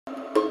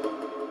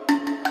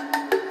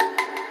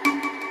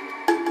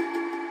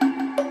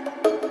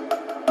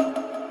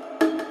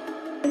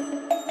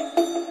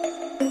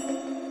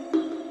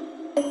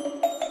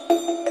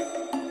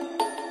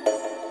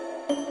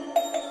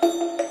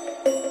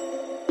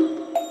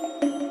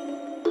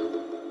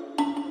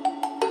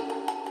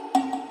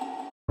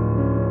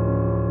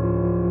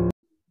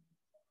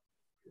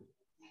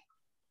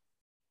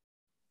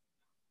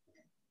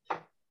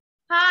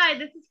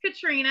this is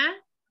Katrina.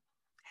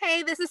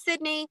 Hey, this is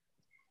Sydney.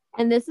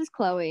 And this is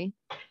Chloe.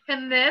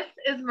 And this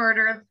is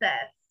Murder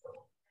Obsessed.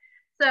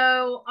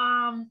 So,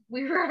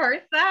 we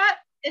rehearsed that,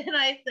 and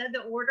I said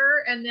the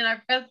order, and then I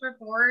pressed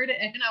record,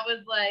 and I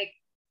was like,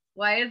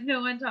 why is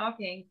no one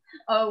talking?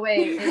 Oh,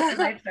 wait, it's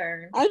my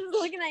turn. I was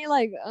looking at you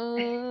like,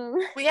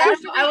 We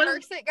have to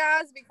rehearse it,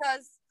 guys,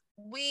 because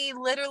we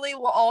literally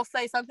will all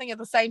say something at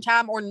the same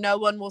time, or no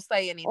one will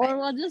say anything. Or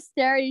we'll just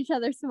stare at each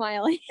other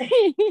smiling.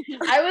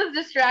 I was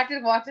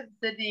distracted watching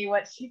Sydney,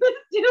 what she was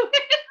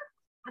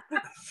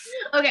doing.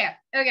 Okay.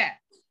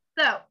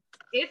 So,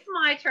 it's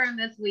my turn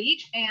this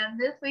week, and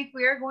this week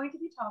we are going to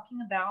be talking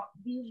about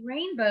the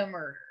Rainbow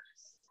Murders.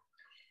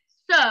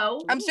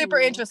 So I'm super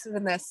interested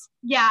in this.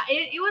 Yeah,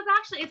 it was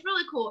actually, it's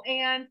really cool.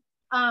 And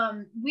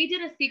we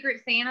did a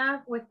Secret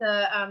Santa with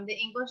the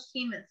English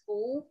team at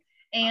school,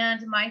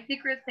 and my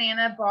Secret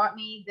Santa bought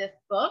me this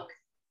book,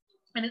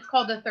 and it's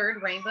called The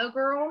Third Rainbow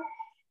Girl,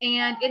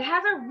 and it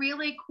has a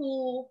really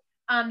cool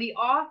the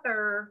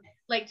author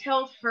like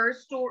tells her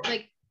story.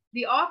 Like,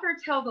 the author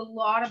tells a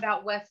lot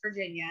about West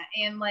Virginia,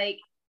 and like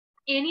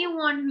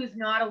anyone who's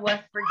not a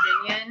West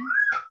Virginian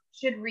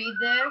should read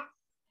this.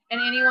 And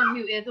anyone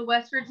who is a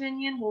West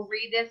Virginian will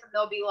read this and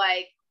they'll be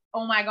like,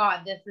 oh my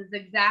God, this is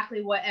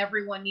exactly what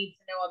everyone needs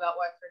to know about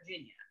West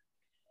Virginia.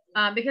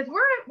 Because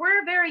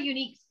we're a very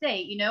unique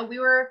state. You know, we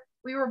were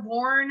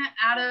born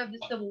out of the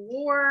Civil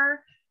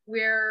War.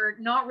 We're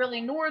not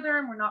really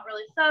Northern. We're not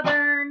really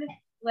Southern.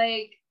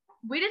 Like,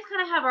 we just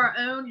kind of have our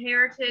own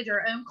heritage,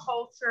 our own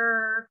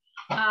culture.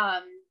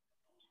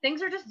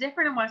 Things are just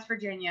different in West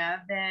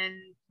Virginia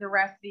than the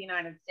rest of the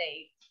United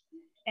States.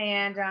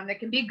 And it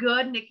can be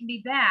good and it can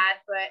be bad,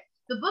 but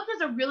the book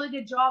does a really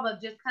good job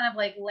of just kind of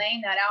like laying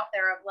that out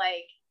there of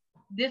like,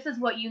 this is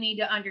what you need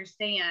to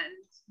understand,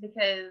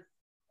 because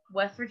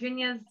West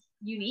Virginia is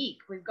unique.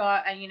 We've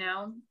got,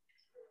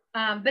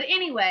 but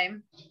anyway,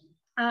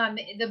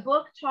 the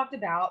book talked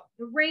about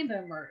the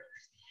Rainbow Murders.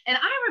 And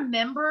I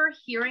remember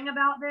hearing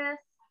about this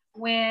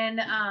when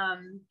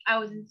I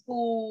was in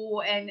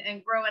school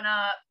and growing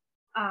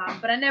up,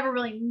 but I never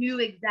really knew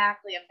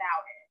exactly about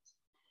it.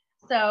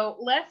 So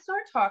let's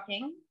start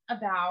talking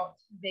about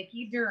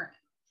Vicki Durham.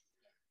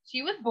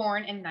 She was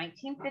born in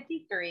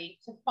 1953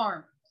 to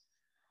farmers.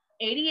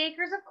 80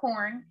 acres of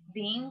corn,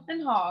 beans,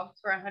 and hogs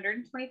for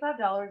 $125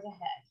 a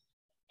head,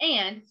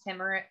 and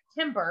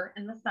timber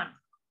in the summer.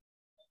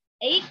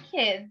 8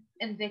 kids,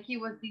 and Vicki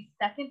was the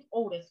second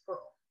oldest girl.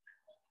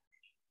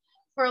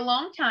 For a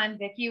long time,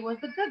 Vicki was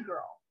a good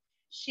girl.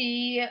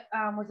 She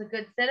was a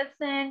good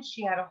citizen.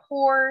 She had a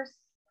horse.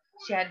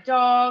 She had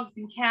dogs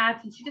and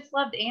cats, and she just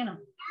loved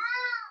animals.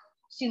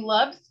 She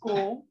loved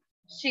school.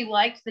 She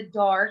liked the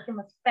dark and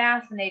was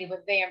fascinated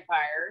with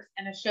vampires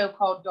and a show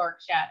called Dark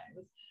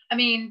Shadows. I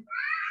mean,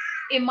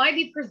 it might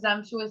be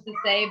presumptuous to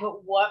say,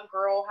 but what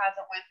girl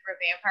hasn't went through a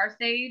vampire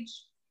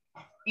stage?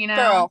 You know?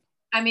 Girl.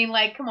 I mean,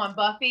 like, come on,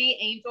 Buffy,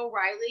 Angel,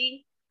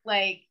 Riley,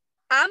 like.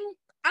 I'm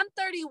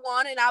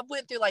 31 and I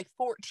went through like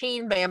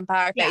 14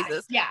 vampire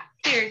phases. Yeah,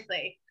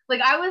 seriously.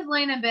 Like, I was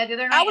laying in bed the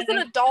other night. I was an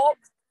adult.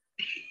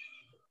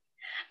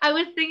 I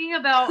was thinking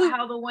about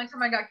how the one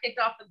time I got kicked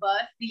off the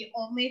bus, the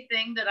only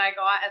thing that I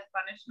got as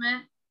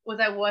punishment was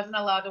I wasn't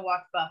allowed to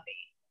watch Buffy.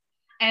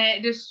 And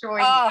it destroyed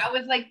me. I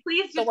was like,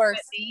 please just whip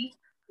me.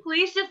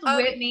 Please just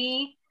whip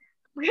me.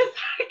 Because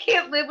I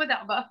can't live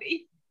without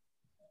Buffy.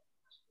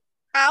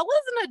 I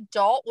was an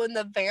adult when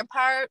the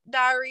Vampire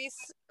Diaries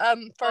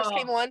first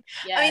came on.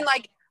 Yes. I mean,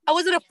 like, I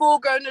wasn't a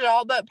full-grown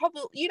adult, but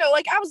probably,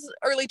 like, I was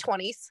early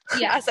 20s.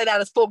 Yeah. I say that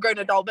as full-grown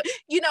adult, but,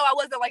 I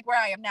wasn't like where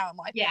I am now in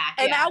life. Yeah.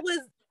 And I was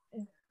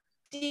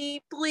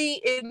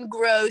deeply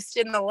engrossed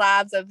in the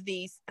lives of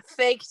these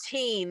fake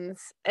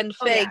teens and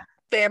fake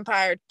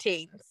vampire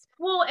teens.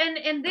 Well,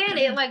 and then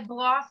it like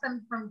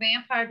blossomed from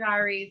Vampire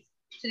Diaries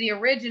to the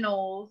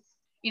originals,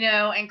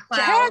 and Klaus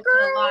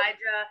and Elijah.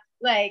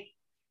 Like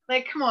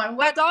come on,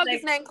 my dog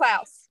is named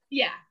Klaus.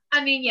 Yeah,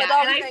 I mean, yeah,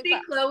 and I see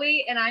Klaus.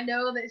 Chloe, and I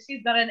know that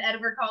she's got an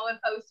Edward Cullen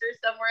poster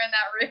somewhere in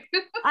that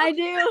room. I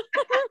do.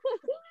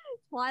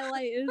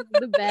 Twilight is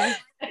the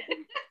best.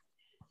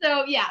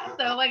 So, yeah.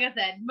 So, like I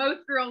said,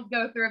 most girls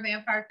go through a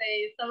vampire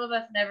phase. Some of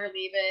us never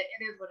leave it.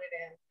 It is what it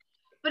is.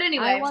 But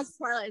anyway. I watch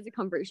Twilight as a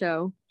comfort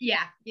show.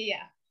 Yeah.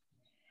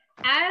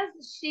 At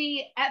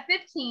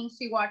 15,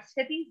 she watched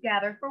hippies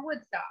gather for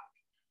Woodstock.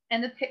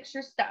 And the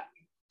picture stuck.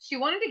 She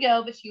wanted to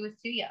go, but she was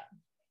too young.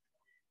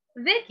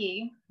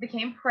 Vicki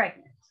became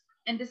pregnant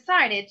and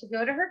decided to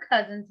go to her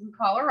cousins in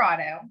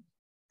Colorado.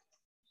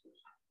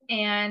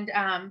 And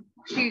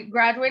she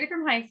graduated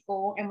from high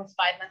school and was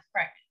 5 months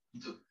pregnant.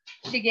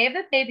 She gave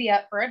the baby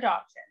up for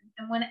adoption,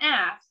 and when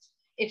asked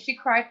if she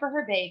cried for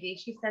her baby,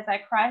 she says, "I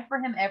cry for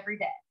him every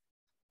day."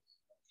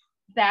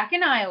 Back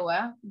in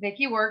Iowa,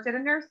 Vicki worked at a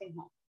nursing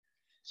home.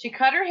 She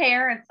cut her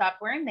hair and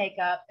stopped wearing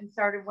makeup and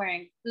started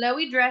wearing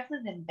flowy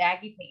dresses and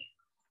baggy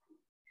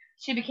pants.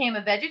 She became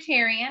a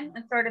vegetarian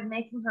and started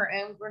making her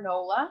own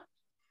granola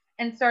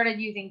and started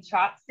using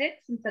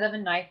chopsticks instead of a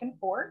knife and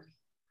fork,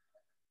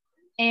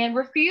 and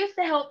refused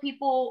to help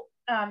people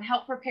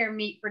help prepare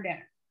meat for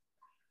dinner.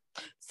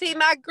 See,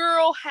 my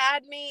girl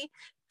had me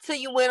till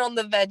you went on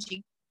the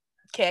veggie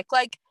kick.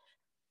 Like,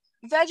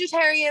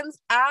 vegetarians,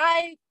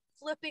 I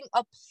flipping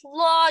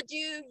applaud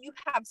you. You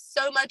have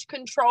so much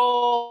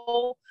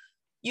control.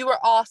 You are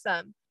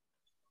awesome.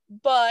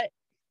 But,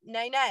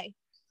 nay.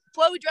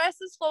 Flowy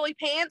dresses, flowy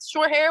pants,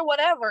 short hair,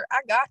 whatever.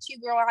 I got you,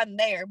 girl. I'm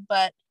there.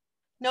 But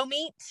no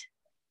meat.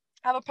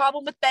 Have a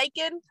problem with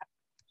bacon?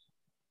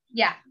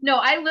 Yeah. No,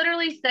 I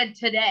literally said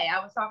today, I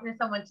was talking to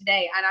someone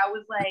today, and I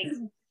was like,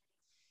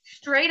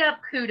 straight up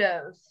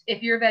kudos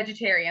if you're a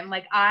vegetarian.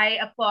 Like, I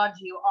applaud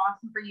you.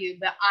 Awesome for you.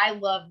 But I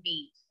love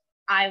meat.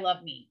 I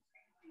love meat.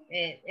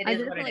 It I is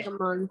did it what for it like is. a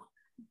month.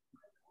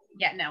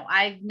 Yeah, no,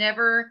 I've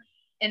never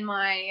in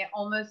my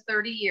almost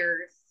 30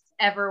 years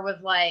ever was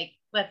like,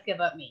 let's give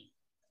up meat.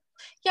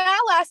 Yeah,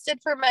 I lasted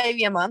for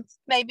maybe a month,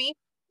 maybe.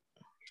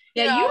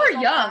 Yeah, you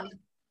were young.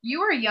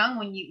 You were young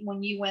when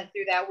you went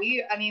through that.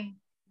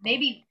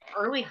 Maybe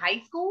early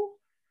high school?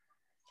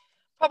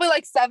 Probably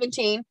like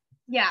 17.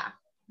 Yeah.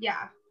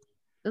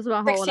 That's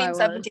about 16, how old I was.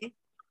 17.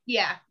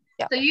 Yeah.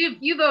 So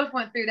you both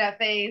went through that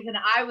phase, and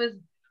I was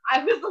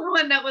the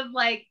one that was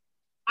like,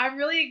 I'm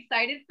really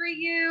excited for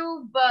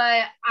you,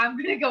 but I'm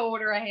gonna go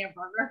order a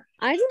hamburger.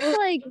 I just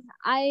like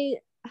I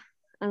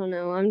don't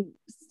know.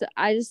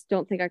 I just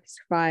don't think I could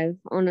survive,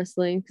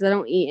 honestly, because I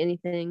don't eat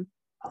anything.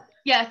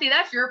 Yeah, see,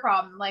 that's your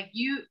problem. Like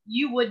you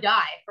would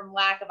die from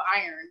lack of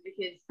iron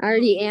because I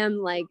already am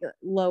like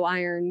low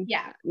iron.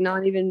 Yeah.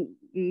 Not even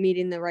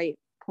meeting the right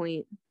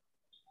point.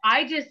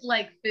 I just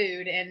like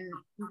food, and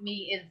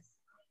meat is,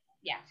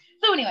 yeah.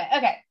 So anyway,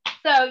 okay.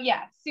 So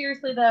yeah,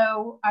 seriously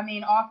though, I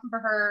mean, awesome for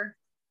her.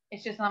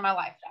 It's just not my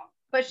lifestyle.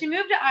 But she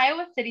moved to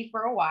Iowa City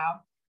for a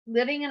while,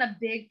 living in a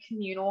big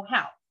communal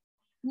house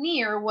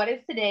near what is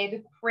today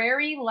the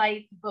Prairie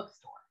Lights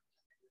bookstore.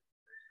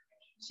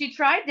 She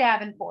tried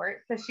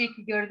Davenport so she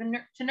could go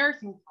to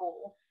nursing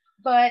school,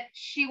 but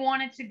she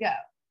wanted to go.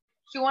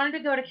 She wanted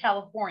to go to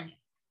California.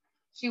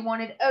 She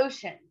wanted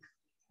oceans,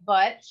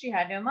 but she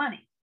had no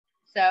money.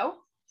 So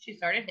she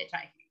started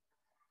hitchhiking.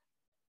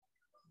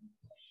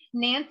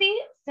 Nancy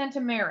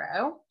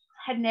Santamero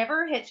had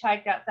never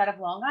hitchhiked outside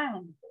of Long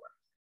Island before.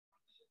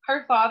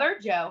 Her father,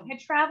 Joe, had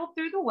traveled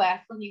through the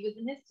West when he was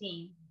in his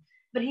teens,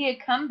 but he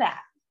had come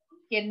back.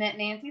 He had met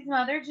Nancy's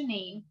mother,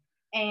 Janine,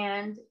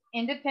 and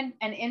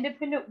an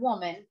independent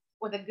woman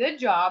with a good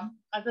job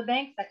as a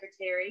bank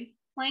secretary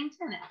playing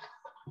tennis.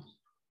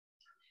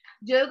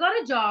 Joe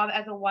got a job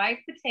as a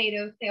wife's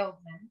potato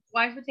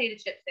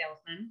chip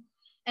salesman,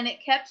 and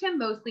it kept him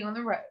mostly on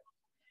the road,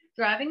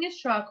 driving his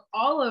truck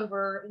all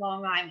over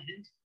Long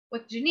Island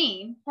with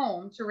Janine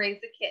home to raise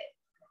the kids.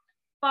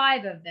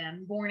 5 of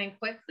them born in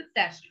quick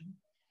succession,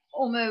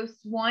 almost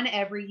one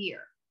every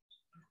year.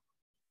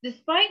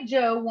 Despite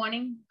Joe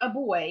wanting a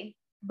boy,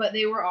 but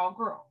they were all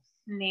girls.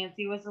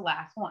 Nancy was the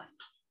last one.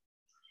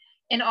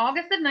 In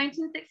August of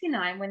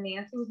 1969, when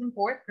Nancy was in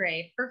 4th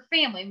grade, her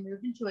family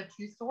moved into a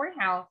 2-story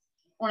house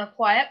on a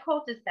quiet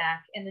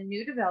cul-de-sac in the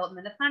new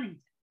development of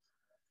Huntington.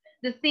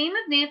 The theme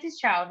of Nancy's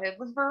childhood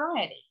was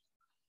variety,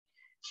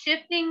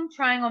 shifting,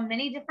 trying on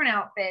many different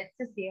outfits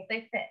to see if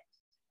they fit.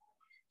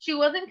 She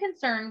wasn't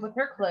concerned with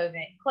her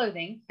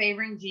clothing,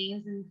 favoring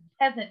jeans and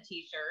peasant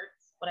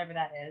t-shirts, whatever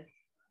that is.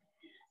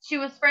 She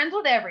was friends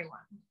with everyone.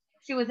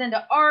 She was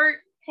into art,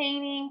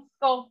 painting,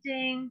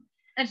 sculpting,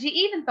 and she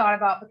even thought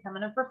about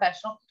becoming a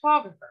professional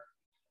photographer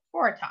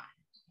for a time.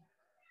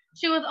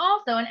 She was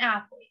also an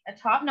athlete, a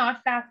top-notch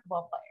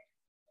basketball player.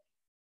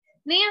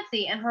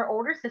 Nancy and her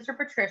older sister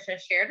Patricia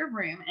shared a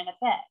room and a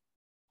bed.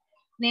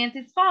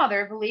 Nancy's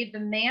father believed the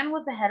man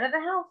was the head of the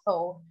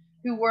household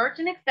who worked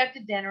and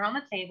expected dinner on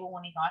the table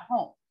when he got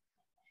home.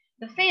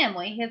 The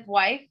family, his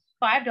wife,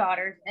 5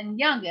 daughters, and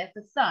youngest,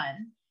 a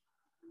son,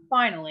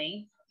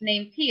 finally,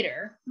 named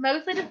Peter,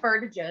 mostly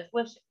deferred to Joe's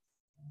wishes.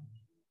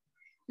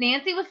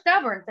 Nancy was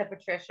stubborn, said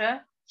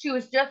Patricia. She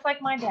was just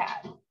like my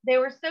dad. They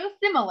were so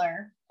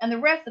similar, and the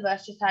rest of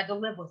us just had to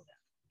live with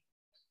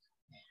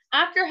them.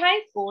 After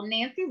high school,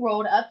 Nancy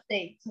rolled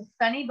upstate to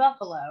sunny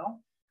Buffalo,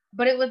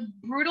 but it was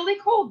brutally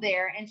cold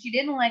there, and she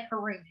didn't like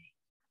her roommate.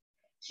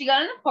 She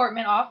got an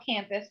apartment off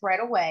campus right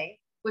away,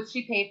 which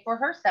she paid for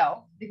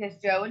herself because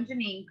Joe and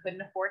Janine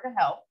couldn't afford to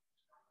help.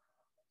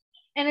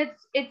 And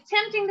it's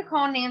tempting to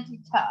call Nancy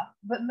tough,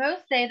 but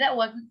most say that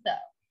wasn't so.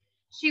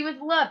 She was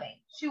loving.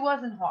 She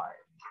wasn't hard.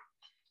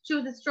 She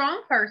was a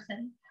strong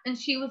person, and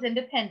she was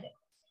independent.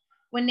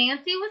 When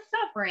Nancy was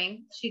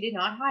suffering, she did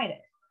not hide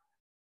it.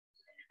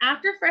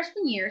 After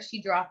freshman year,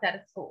 she dropped out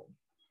of school.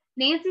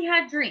 Nancy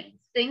had dreams,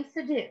 things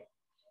to do,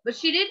 but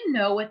she didn't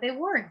know what they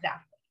were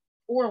exactly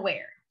or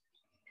where.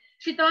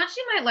 She thought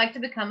she might like to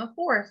become a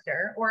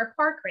forester or a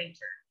park ranger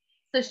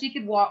so she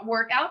could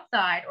work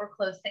outside or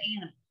close to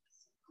animals.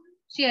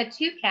 She had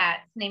 2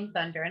 cats named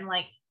Thunder and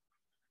Lightning.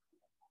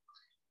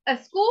 A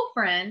school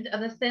friend of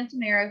the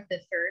Santamero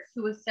sisters,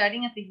 who was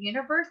studying at the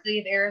University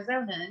of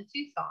Arizona in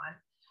Tucson,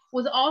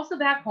 was also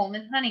back home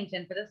in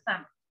Huntington for the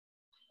summer.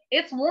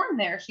 It's warm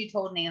there, she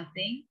told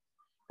Nancy.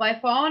 By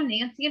fall,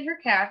 Nancy and her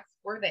cats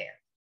were there.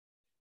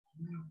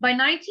 By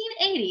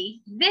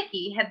 1980,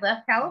 Vicki had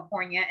left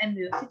California and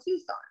moved to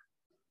Tucson.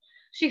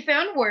 She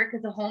found work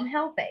as a home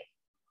health aide.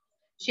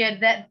 She had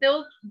vet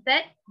bills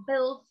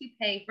to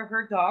pay for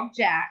her dog,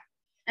 Jack,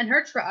 and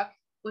her truck,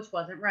 which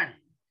wasn't running.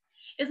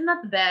 Isn't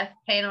that the best?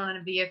 Paying on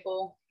a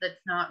vehicle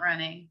that's not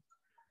running.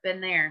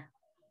 Been there.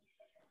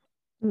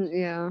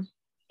 Yeah.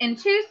 In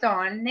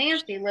Tucson,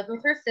 Nancy lived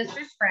with her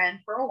sister's friend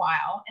for a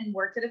while and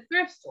worked at a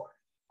thrift store.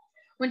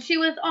 When she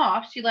was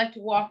off, she liked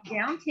to walk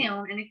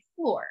downtown and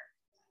explore,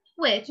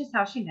 which is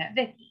how she met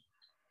Vicki.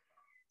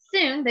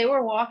 Soon, they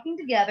were walking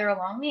together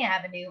along the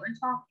avenue and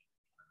talking.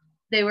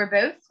 They were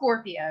both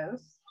Scorpios.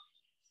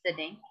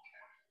 Sydney.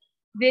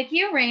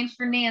 Vicki arranged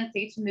for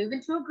Nancy to move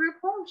into a group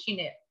home she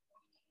knew.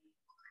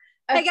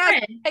 Hey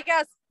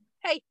guys.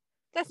 Hey,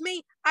 that's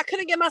me. I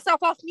couldn't get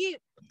myself off mute.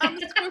 I'm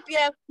a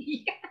Scorpio.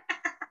 Yeah.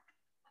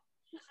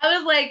 I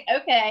was like,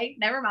 okay,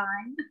 never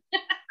mind.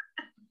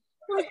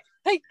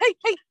 Hey,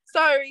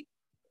 sorry.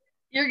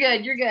 You're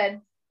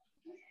good.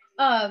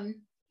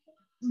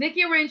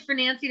 Vicki arranged for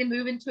Nancy to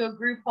move into a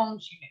group home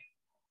she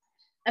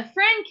knew. A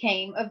friend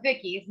came of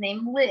Vicki's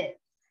named Liz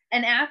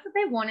and asked if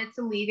they wanted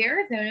to leave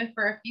Arizona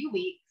for a few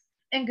weeks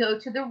and go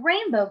to the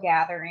Rainbow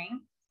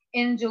Gathering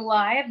in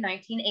July of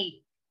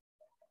 1980.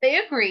 They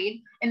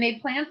agreed, and they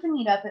planned to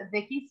meet up at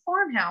Vicki's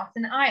farmhouse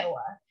in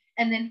Iowa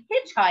and then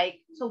hitchhike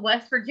to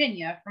West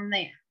Virginia from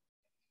there.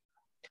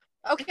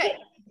 Okay,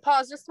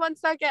 pause just 1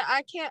 second.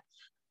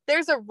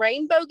 There's a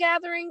Rainbow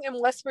Gathering in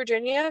West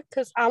Virginia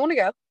because I want to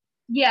go.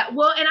 Yeah,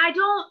 well, and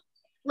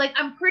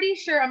I'm pretty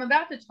sure I'm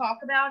about to talk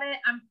about it.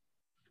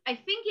 I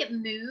think it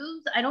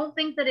moves. I don't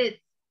think that it's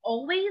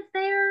always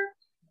there.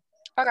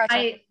 I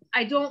gotcha.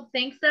 I don't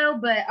think so,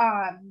 but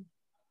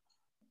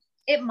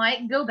it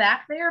might go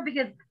back there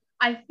because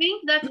I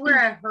think that's where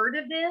I heard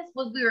of this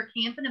was we were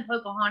camping in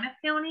Pocahontas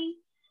County,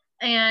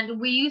 and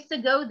we used to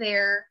go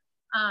there.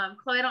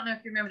 Chloe, I don't know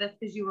if you remember this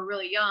because you were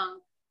really young.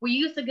 We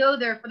used to go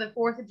there for the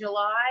 4th of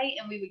July,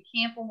 and we would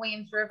camp on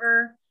Williams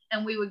River,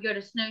 and we would go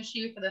to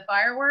Snowshoe for the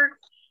fireworks.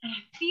 And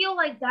I feel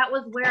like that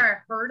was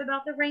where I heard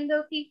about the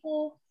Rainbow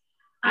People.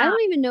 I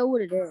don't even know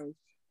what it is.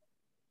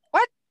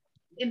 What?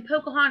 In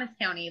Pocahontas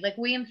County, like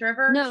Williams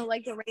River? No,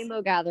 like the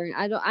Rainbow Gathering.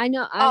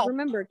 I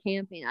remember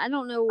camping. I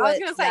don't know what I was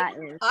gonna say, that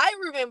is. I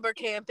remember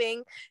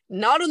camping,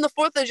 not on the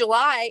 4th of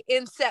July,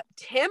 in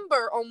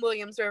September on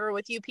Williams River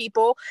with you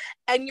people,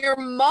 and your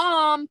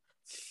mom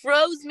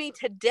froze me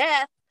to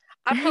death.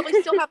 I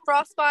probably still have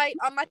frostbite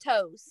on my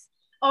toes.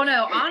 Oh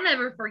no, I'll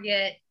never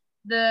forget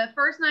the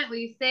first night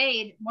we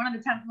stayed. One of the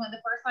times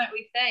the first night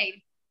we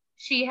stayed,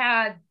 she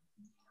had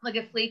like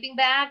a sleeping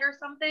bag or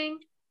something,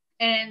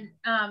 and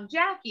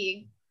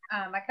Jackie,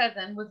 my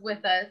cousin, was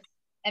with us,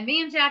 and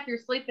me and Jackie are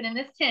sleeping in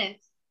this tent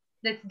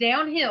that's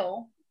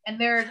downhill, and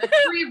there's a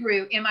tree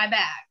root in my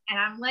bag, and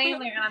I'm laying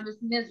there and I'm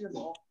just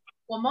miserable.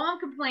 Well, Mom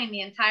complained the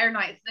entire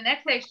night. So the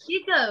next day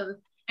she goes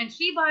and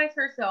she buys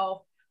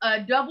herself a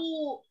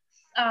double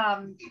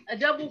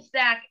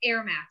stack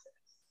air mattress.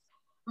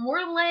 And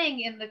we're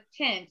laying in the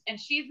tent, and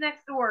she's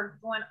next door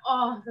going,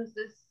 "Oh, this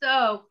is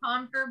so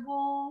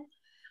comfortable."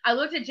 I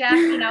looked at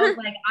Jackie and I was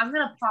like, "I'm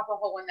gonna pop a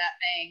hole in that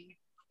thing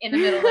in the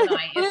middle of the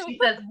night if she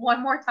says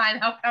one more time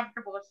how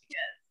comfortable she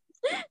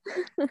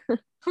is."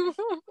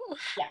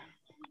 Yeah.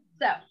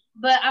 So,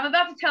 but I'm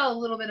about to tell a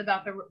little bit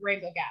about the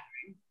Rainbow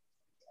Gathering.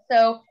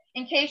 So,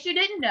 in case you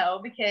didn't know,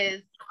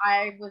 because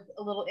I was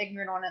a little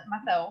ignorant on it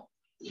myself,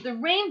 the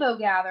Rainbow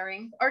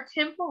Gatherings are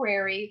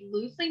temporary,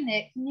 loosely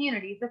knit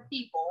communities of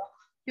people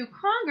who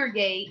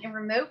congregate in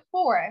remote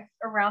forests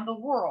around the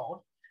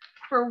world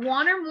for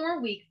 1 or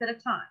more weeks at a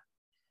time,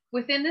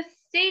 within the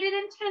stated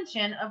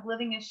intention of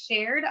living a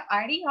shared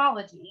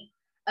ideology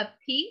of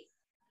peace,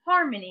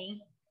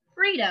 harmony,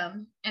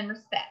 freedom, and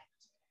respect.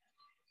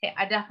 Okay,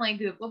 I definitely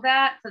Googled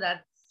that, so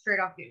that's straight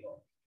off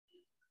Google.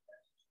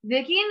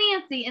 Vicki and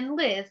Nancy and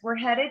Liz were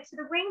headed to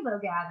the Rainbow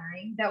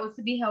Gathering that was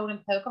to be held in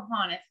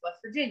Pocahontas, West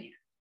Virginia.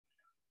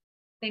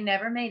 They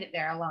never made it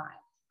there alive.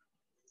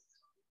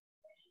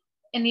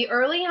 In the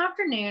early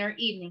afternoon or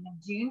evening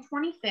of June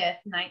 25th,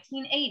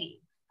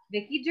 1980,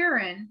 Vicki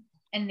Duran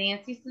and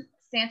Nancy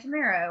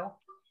Santamero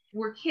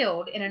were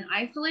killed in an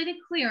isolated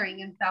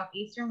clearing in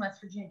southeastern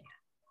West Virginia.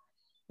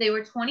 They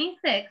were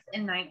 26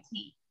 and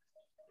 19.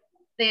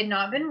 They had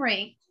not been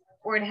raped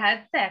or had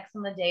had sex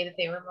on the day that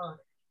they were murdered.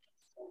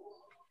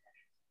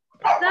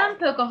 Some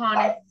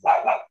Pocahontas,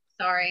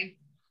 sorry,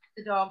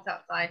 the dogs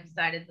outside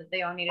decided that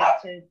they all needed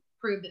to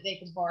prove that they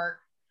could bark.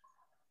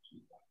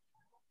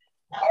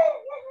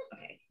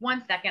 Okay,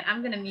 1 second.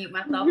 I'm going to mute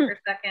myself for a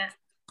second.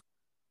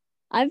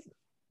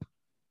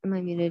 Am I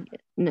muted?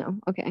 No.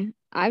 Okay.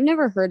 I've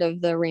never heard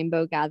of the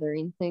Rainbow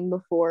Gathering thing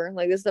before.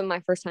 Like, this is my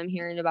first time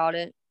hearing about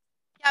it.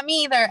 Yeah,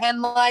 me either.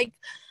 And like,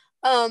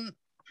 my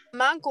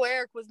Uncle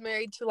Eric was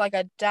married to like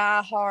a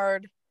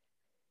diehard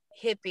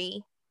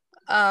hippie.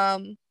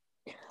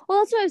 Well,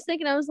 that's what I was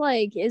thinking. I was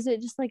like, is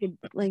it just like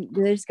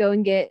do they just go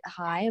and get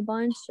high a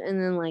bunch and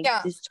then like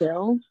just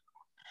chill?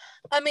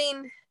 I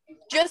mean,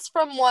 just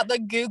from what the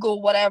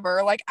Google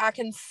whatever, like I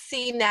can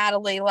see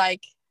Natalie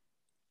like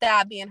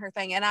that being her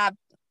thing, and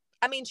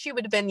I mean, she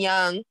would have been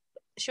young.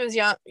 She was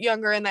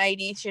younger in the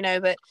 80s, you know,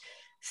 but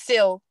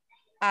still,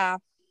 I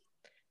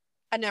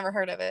never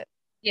heard of it.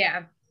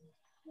 Yeah.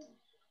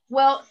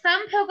 Well,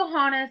 some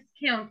Pocahontas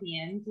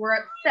Countyans were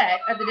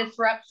upset at the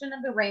disruption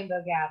of the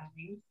rainbow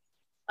gatherings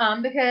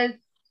because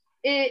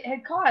it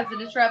had caused a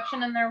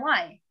disruption in their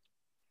life.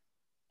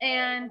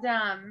 And,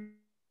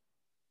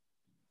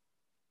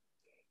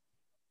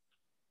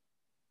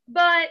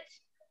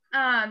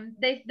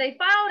 they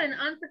filed an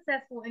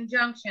unsuccessful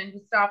injunction to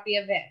stop the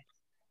event.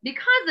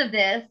 Because of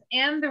this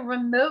and the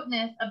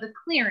remoteness of the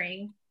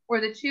clearing where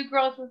the two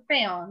girls were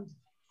found,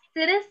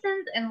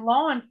 citizens and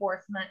law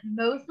enforcement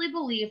mostly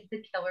believed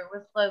the killer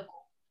was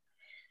local.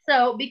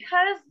 So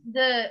because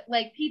the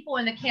people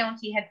in the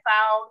county had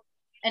filed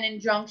an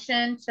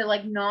injunction to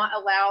not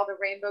allow the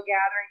rainbow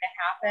gathering to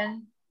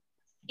happen,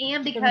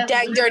 and because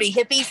dang dirty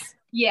hippies.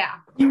 Yeah.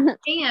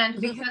 And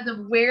because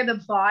of where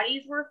the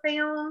bodies were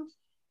found,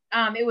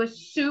 it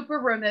was super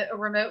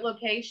remote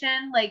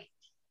location. Like,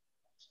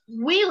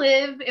 we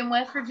live in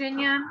West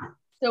Virginia,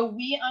 so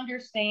we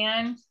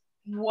understand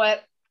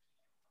what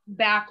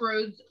back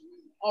roads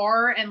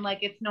are, and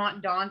it's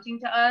not daunting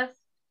to us.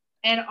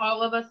 And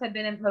all of us have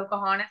been in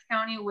Pocahontas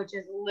County, which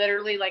is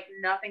literally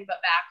nothing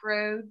but back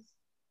roads.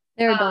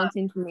 They're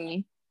daunting to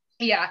me.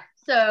 Yeah.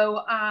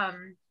 So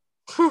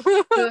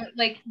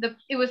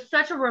it was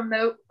such a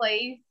remote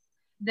place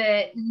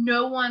that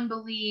no one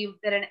believed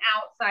that an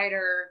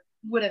outsider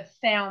would have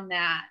found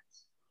that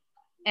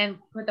and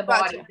put the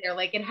bodies there.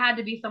 It had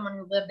to be someone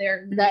who lived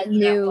there that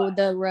knew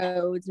the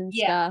roads and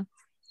stuff.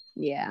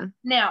 Yeah.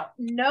 Now,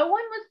 no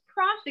one was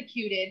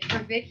prosecuted for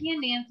Vicki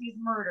and Nancy's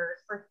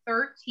murders for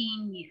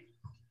 13 years.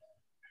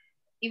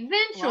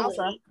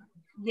 Eventually,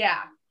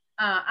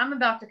 I'm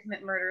about to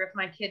commit murder if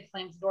my kid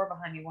slams the door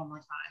behind me one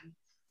more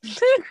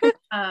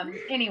time.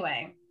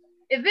 Anyway,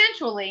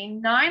 eventually,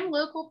 9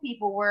 local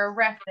people were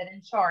arrested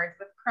and charged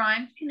with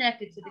crimes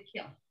connected to the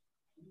killing.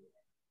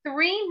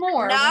 3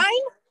 more. 9?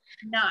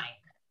 9.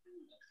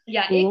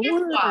 Yeah, it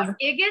gets wild.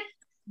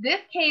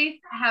 This case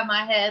had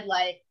my head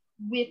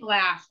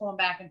whiplash going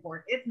back and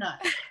forth. It's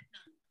nuts.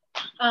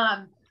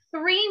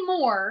 3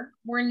 more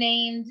were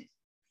named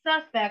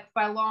suspects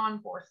by law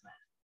enforcement.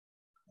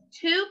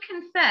 2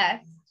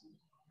 confessed,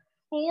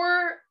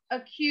 4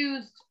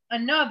 accused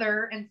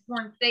another in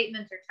sworn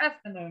statements or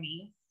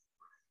testimonies,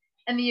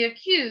 and the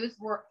accused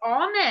were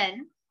all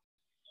men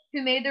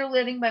who made their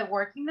living by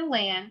working the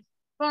land,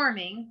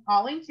 farming,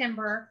 hauling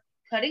timber,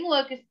 cutting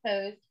locust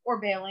posts, or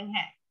baling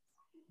hay.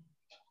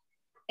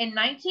 In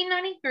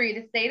 1993,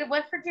 the state of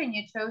West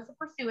Virginia chose to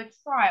pursue a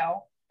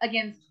trial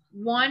against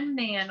 1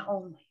 man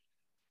only.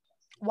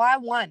 Why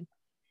 1?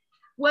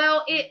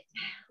 Well,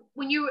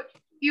 when you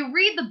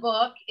read the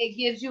book, it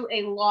gives you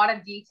a lot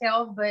of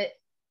details, but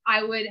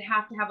I would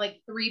have to have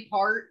 3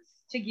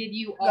 parts to give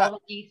you all the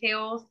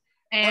details.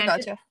 And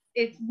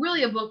it's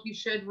really a book you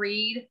should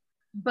read.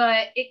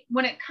 But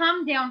when it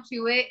comes down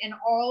to it, and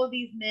all of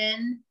these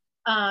men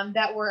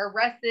that were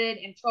arrested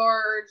and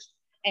charged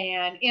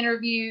and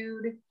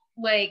interviewed,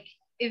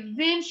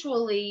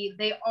 eventually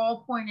they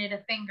all pointed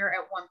a finger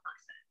at one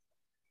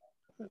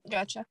person.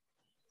 Gotcha.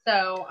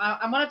 So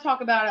I'm going to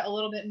talk about it a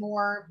little bit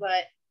more,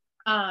 but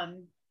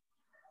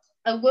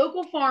a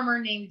local farmer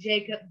named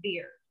Jacob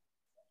Beard,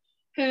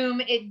 whom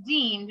it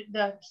deemed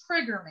the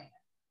trigger man.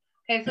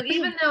 Okay, so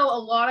even though a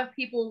lot of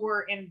people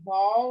were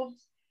involved,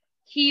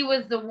 he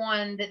was the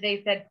one that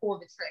they said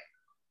pulled the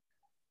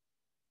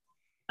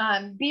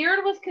trigger.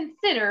 Beard was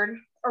considered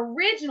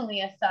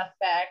originally a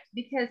suspect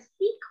because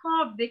he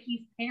called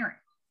Vicki's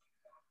parents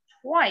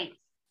twice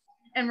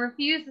and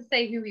refused to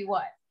say who he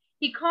was.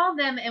 He called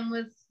them and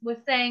was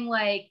saying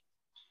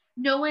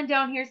no one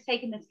down here is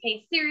taking this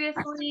case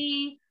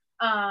seriously.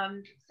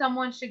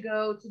 Someone should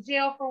go to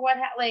jail for what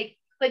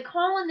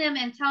calling them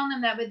and telling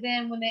them that. But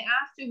then when they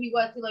asked who he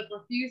was, he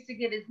refused to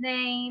give his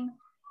name.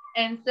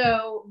 And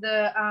so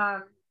the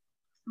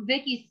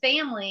Vicki's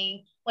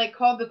family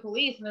called the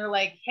police, and they're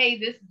like, hey,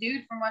 this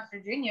dude from West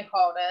Virginia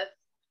called us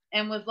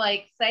and was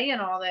saying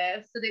all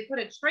this. So they put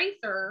a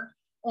tracer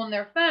on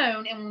their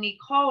phone, and when he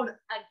called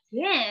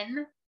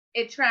again,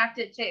 it tracked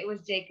it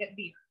was Jacob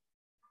Beard.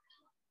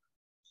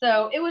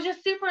 So it was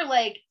just super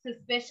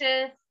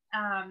suspicious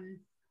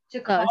to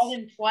call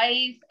him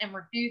twice and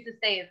refuse to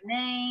say his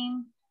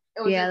name.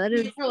 It was that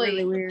is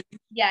really weird.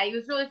 Yeah, he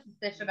was really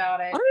suspicious about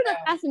it. I wonder what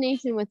the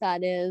fascination with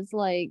that is.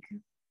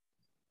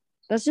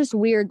 That's just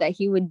weird that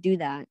he would do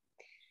that.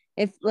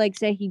 If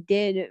say he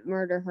did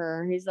murder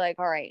her, he's all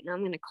right, now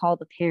I'm gonna call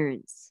the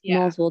parents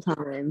multiple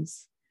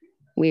times.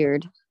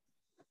 Weird.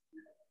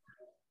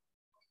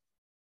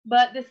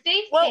 But the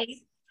state's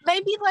case,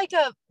 maybe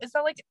is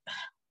that what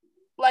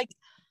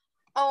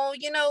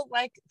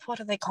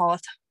do they call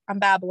it? I'm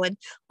babbling.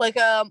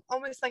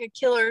 Almost like a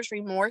killer's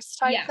remorse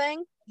type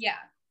thing. Yeah.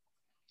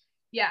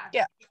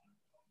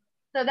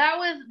 So that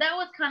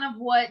was kind of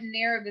what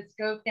narrowed the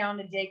scope down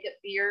to Jacob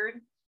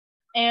Beard.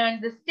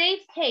 And the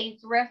state's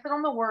case rested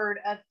on the word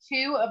of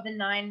 2 of the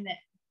 9 men.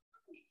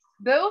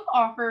 Both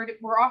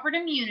were offered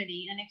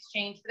immunity in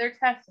exchange for their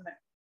testimony.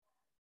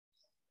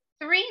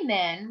 3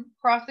 men,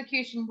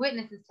 prosecution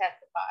witnesses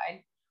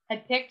testified,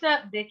 had picked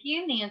up Vicky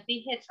and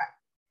Nancy hitchhiking.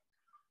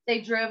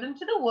 They drove them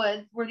to the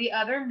woods where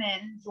other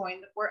men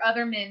joined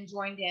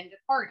in to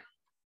party.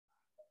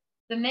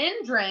 The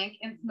men drank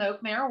and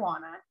smoked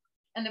marijuana,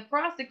 and the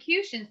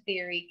prosecution's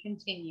theory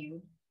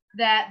continued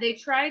that they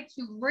tried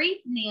to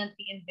rape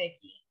Nancy and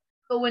Vicky,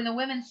 but when the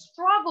women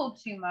struggled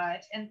too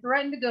much and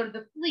threatened to go to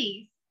the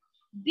police,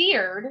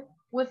 Beard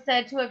was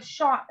said to have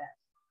shot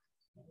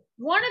them.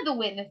 One of the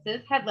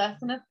witnesses had less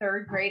than a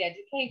 3rd grade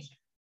education,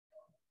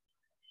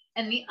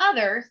 and the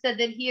other said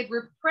that he had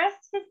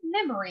repressed his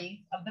memories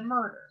of the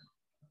murder.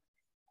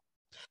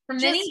 For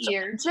many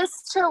years.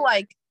 Just to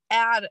like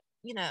add,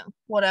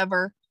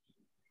 whatever.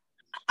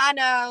 I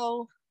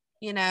know,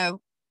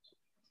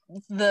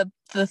 the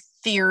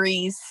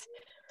theories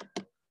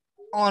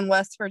on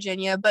West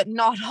Virginia, but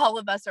not all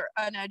of us are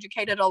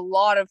uneducated. A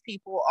lot of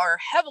people are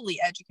heavily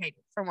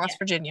educated from West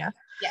Virginia.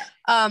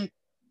 Yeah.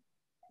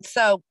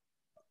 So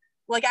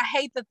like, I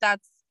hate that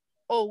that's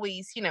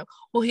always,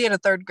 well, he had a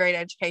 3rd grade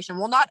education.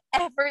 Well, not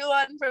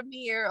everyone from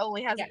here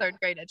only has a 3rd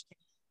grade education.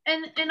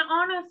 And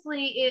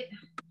honestly,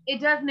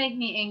 it does make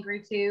me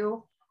angry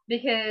too,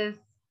 because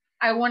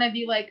I want to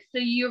be like, so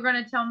you're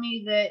going to tell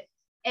me that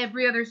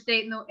every other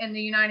state in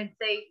the United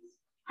States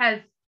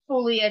has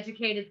fully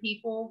educated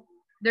people?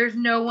 There's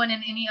no one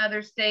in any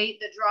other state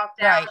that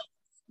dropped out.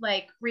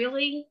 Like,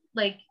 really?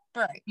 Like,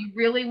 you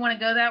really want to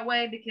go that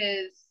way?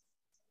 Because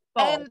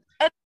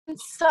and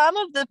some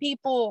of the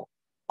people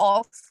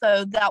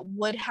also that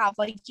would have,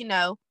 like,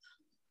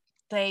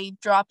 they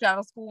dropped out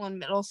of school in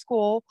middle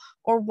school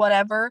or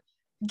whatever,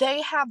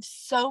 they have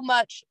so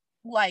much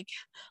like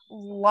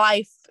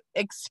life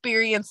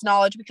experience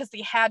knowledge because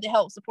they had to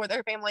help support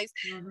their families,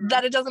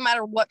 that it doesn't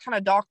matter what kind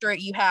of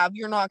doctorate you have,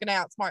 you're not going to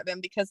outsmart them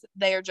because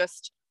they are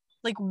just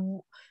like,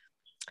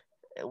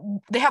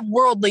 they have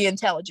worldly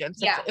intelligence.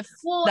 If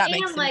that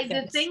makes like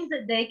sense. The things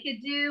that they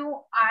could do,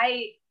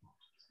 I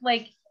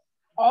like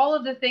all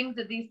of the things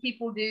that these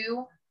people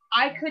do,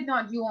 I could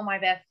not do on my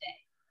best day.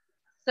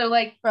 So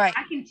like, I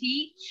can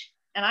teach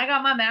and I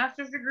got my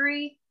master's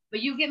degree,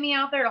 but you get me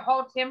out there to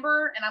haul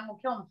timber and I'm gonna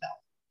kill myself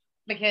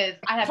because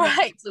I have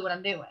no clue what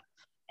I'm doing.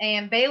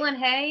 And baling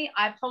hay,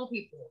 I've told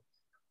people,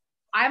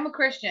 I'm a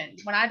Christian.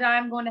 When I die,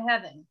 I'm going to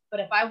heaven.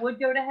 But if I would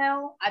go to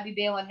hell, I'd be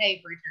baling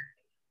hay for eternity.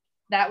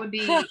 That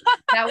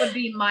would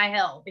be my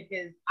hell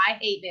because I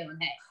hate baling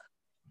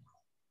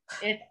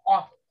hay. It's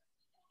awful.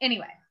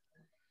 Anyway.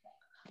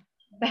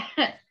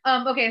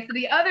 Okay, so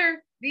the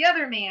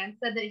other man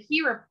said that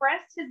he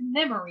repressed his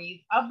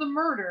memories of the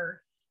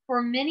murder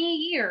for many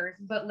years,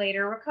 but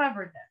later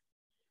recovered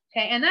them.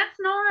 Okay, and that's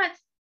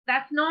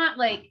not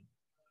like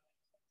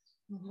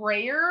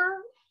rare.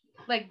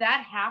 Like,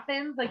 that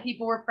happens. Like,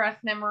 people repress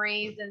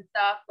memories and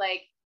stuff.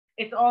 Like,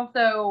 it's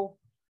also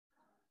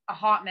a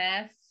hot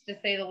mess, to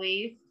say the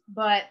least.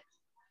 But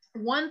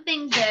one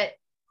thing that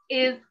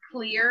is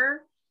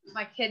clear,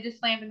 my kid just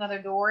slammed another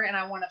door and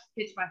I want to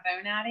pitch my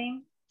phone at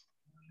him.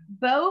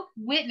 Both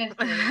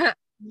witnesses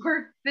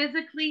were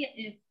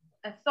physically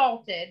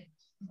assaulted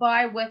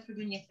by West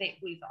Virginia State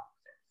Police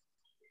officers,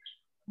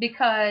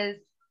 because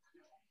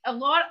a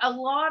lot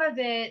of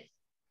it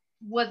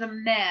was a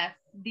mess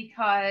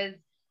because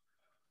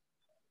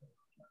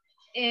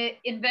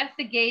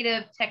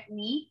investigative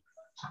techniques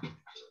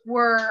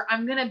were,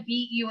 I'm going to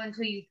beat you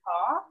until you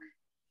talk.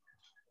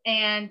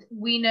 And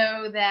we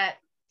know that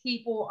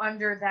people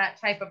under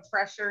that type of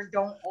pressure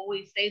don't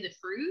always say the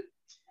truth.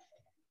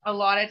 A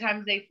lot of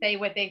times they say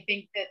what they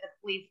think that the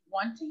police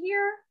want to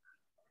hear.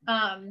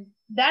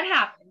 That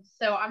happens.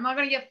 So I'm not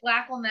going to get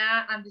flack on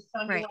that. I'm just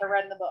telling you what I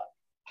read in the book.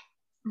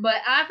 But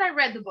as I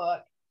read the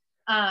book,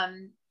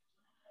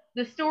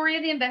 the story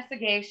of the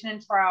investigation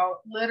and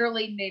trial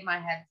literally made my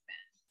head spin.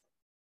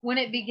 When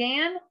it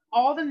began,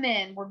 all the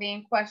men were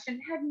being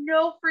questioned, had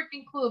no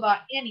freaking clue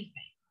about anything.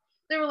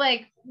 They were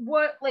like,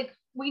 what? Like,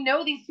 we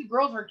know these 2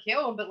 girls were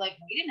killed, but like,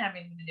 we didn't have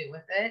anything to do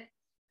with it.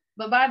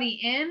 But by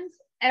the end,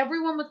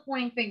 everyone was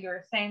pointing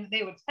fingers, saying that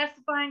they would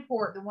testify in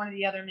court that one of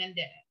the other men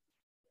did it.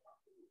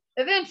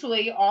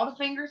 Eventually, all the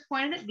fingers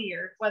pointed at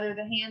Beard. Whether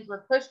the hands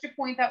were pushed to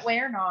point that way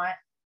or not,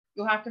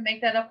 you'll have to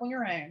make that up on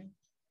your own.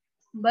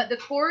 But the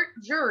court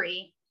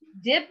jury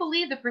did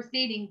believe the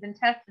proceedings and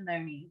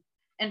testimonies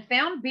and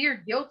found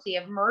Beard guilty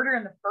of murder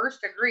in the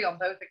 1st degree on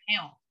both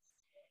accounts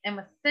and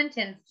was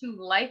sentenced to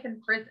life in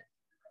prison.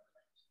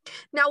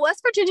 Now,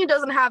 West Virginia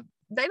don't have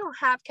we don't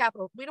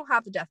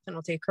have the death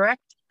penalty,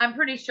 correct? I'm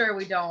pretty sure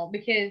we don't,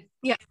 because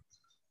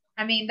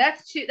I mean,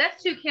 that's 2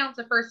 counts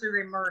of 1st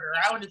degree murder.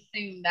 I would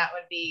assume that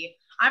would be,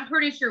 I'm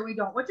pretty sure we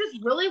don't, which is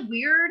really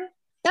weird.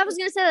 I was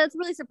gonna say that's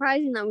really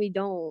surprising that we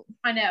don't.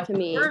 I know, to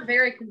me. We're a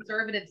very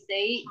conservative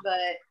state,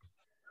 but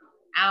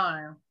I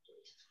don't know.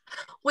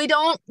 We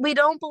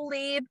don't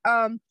believe,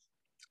 and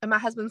my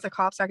husband's a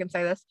cop, so I can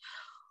say this.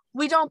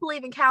 we don't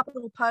believe in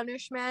capital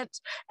punishment,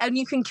 and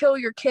you can kill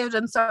your kid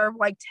and serve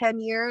like 10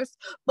 years.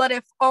 But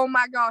if, oh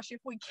my gosh,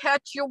 if we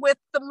catch you with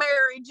the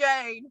Mary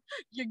Jane,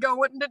 you're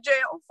going to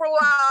jail for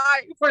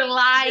life. For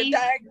life. You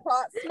dang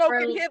pot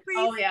smoking hippies.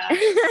 Oh, yeah.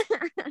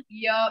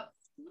 Yup.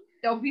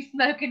 Don't be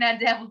smoking that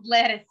devil's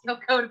lettuce. You'll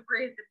go to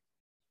prison.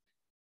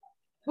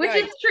 Which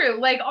is true.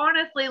 Like,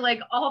 honestly, like,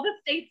 all the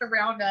states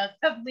around us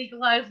have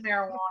legalized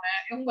marijuana.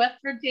 And West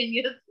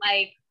Virginia's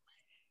like,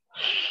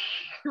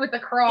 with a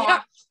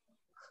cross.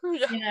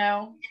 Yeah. You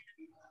know,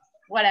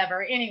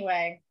 whatever.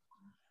 Anyway.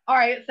 All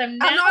right. So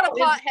now I'm not a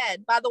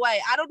pothead, by the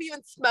way. I don't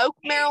even smoke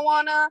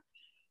marijuana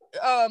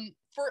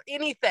for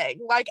anything.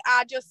 Like,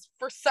 I just,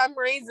 for some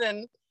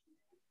reason,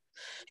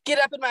 get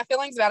up in my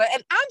feelings about it.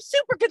 And I'm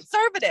super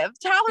conservative.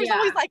 Tyler's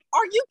always like,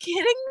 are you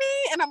kidding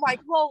me? And I'm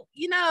like, well,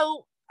 you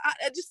know,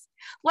 I just,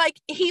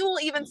 like, he will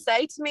even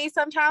say to me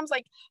sometimes,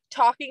 like,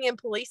 talking in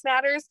police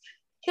matters,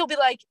 he'll be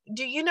like,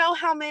 do you know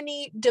how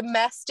many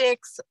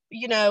domestics,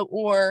 you know,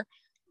 or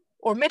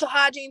mental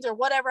hygienes or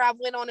whatever I've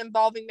went on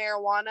involving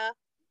marijuana?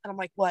 And I'm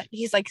like, what?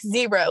 He's like,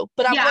 0.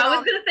 But I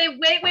was gonna say,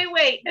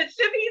 wait. It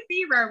should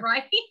be 0,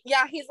 right?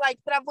 Yeah, he's like,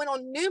 but I've went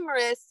on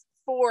numerous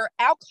for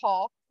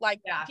alcohol,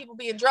 like people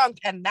being drunk,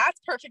 and that's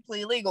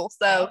perfectly legal.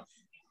 So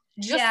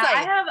just saying.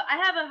 I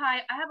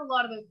have a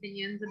lot of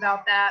opinions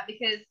about that,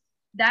 because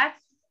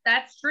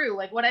that's true.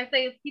 Like, what I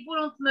say is, people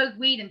don't smoke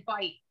weed and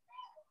fight.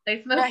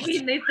 They smoke weed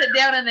and they sit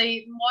down and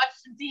they watch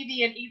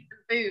TV and eat some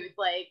food.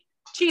 Like,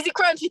 cheesy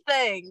crunchy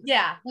things.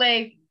 Yeah,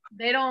 like,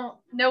 they don't,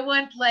 no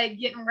one's like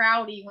getting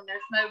rowdy when they're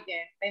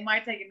smoking. They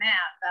might take a nap.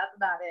 That's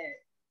about it.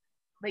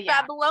 But yeah.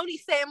 Bad bologna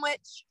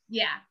sandwich.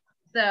 Yeah.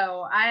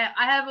 So I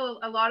have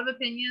a lot of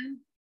opinions,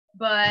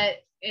 but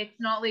it's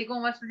not legal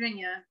in West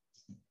Virginia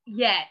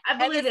yet. I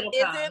believe it'll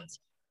come.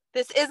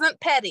 This isn't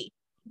petty.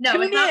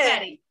 No, it's not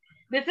petty.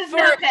 This is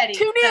not petty.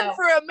 Tune in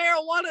for a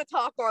marijuana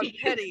talk on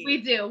petty. We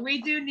do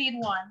need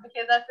one,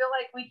 because I feel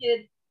like we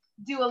could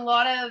do a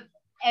lot of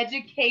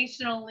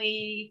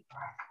educationally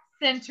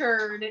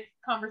centered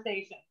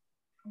conversation.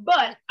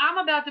 But I'm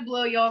about to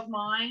blow y'all's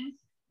minds,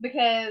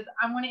 because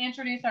I'm going to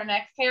introduce our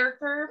next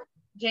character,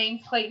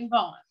 James Clayton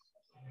Vaughn.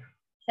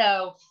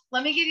 So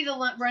let me give you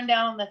the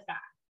rundown on this guy.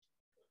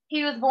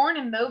 He was born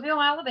in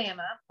Mobile,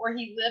 Alabama, where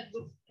he lived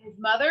with his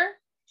mother,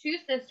 2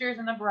 sisters,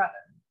 and a brother.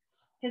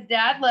 His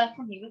dad left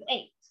when he was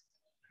 8.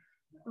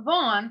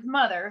 Vaughn's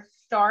mother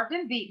starved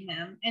and beat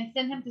him and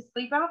sent him to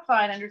sleep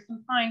outside under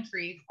some pine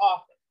trees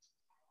often.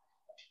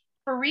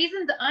 For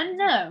reasons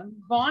unknown,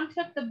 Vaughn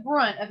took the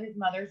brunt of his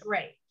mother's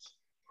rage.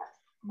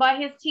 By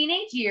his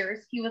teenage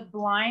years, he was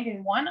blind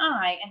in one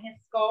eye, and his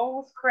skull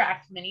was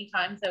cracked many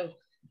times over.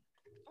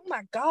 Oh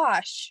my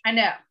gosh. I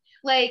know.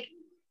 Like,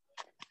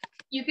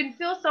 you can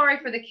feel sorry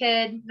for the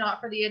kid, not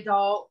for the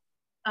adult.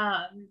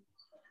 And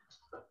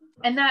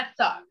that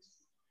sucks.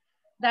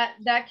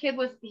 That kid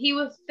was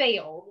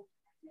failed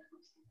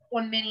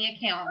on many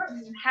accounts.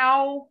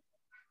 How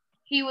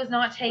he was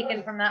not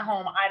taken from that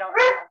home, I don't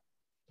know.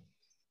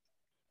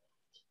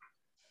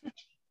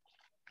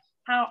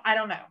 I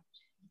don't know.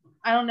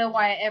 I don't know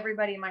why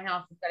everybody in my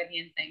house has got to be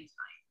insane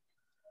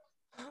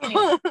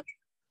tonight.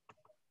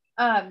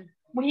 Anyway.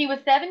 When he was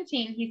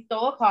 17, he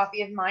stole a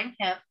copy of Mein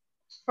Kampf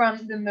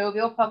from the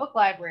Mobile Public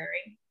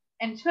Library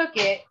and took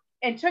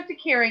to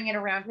carrying it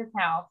around his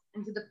house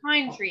into the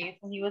pine trees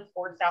when he was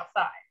forced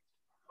outside.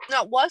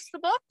 Now, what's the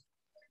book?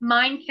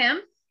 Mein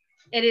Kampf.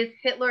 It is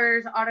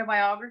Hitler's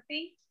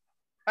autobiography.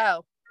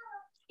 Oh.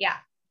 Yeah.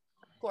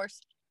 Of course.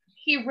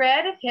 He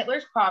read of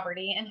Hitler's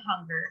poverty and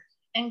hunger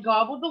and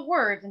gobbled the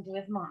words into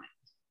his mind.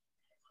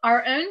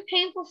 Our own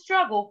painful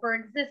struggle for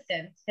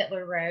existence,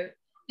 Hitler wrote,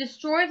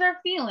 destroys our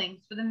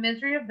feelings for the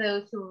misery of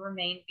those who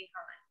remain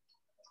behind.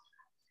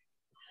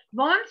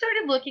 Vaughn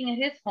started looking at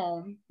his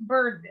home,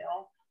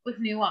 Birdville, with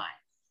new eyes.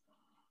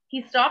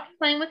 He stopped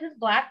playing with his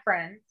black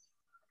friends.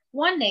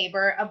 One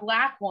neighbor, a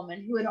black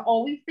woman who had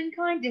always been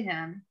kind to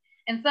him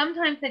and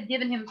sometimes had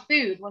given him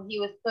food when he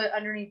was put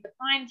underneath the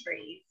pine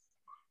trees,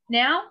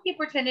 now he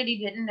pretended he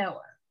didn't know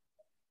her.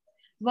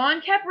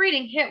 Vaughn kept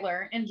reading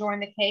Hitler and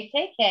joined the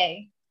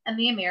KKK and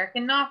the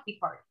American Nazi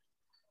Party.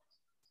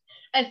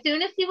 As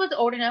soon as he was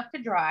old enough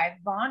to drive,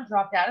 Vaughn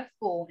dropped out of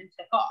school and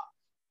took off,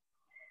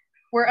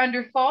 where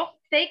under false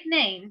fake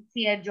names,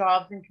 he had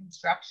jobs in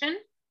construction,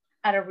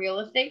 at a real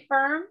estate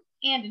firm,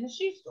 and in a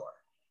shoe store.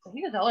 So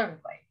he was all over the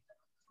place.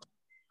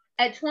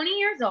 At 20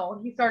 years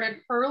old, he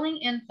started hurling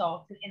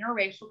insults at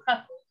interracial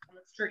couples on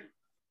the street.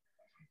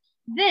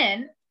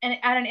 Then, at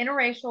an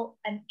interracial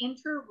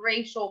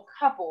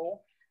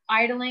couple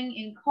idling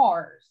in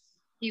cars,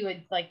 he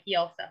would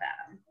yell stuff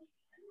at them.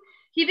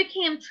 He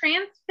became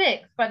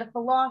transfixed by the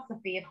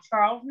philosophy of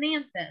Charles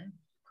Manson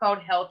called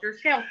Helter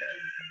Skelter.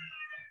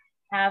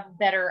 Have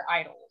better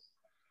idols.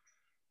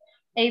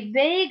 A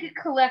vague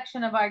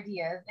collection of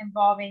ideas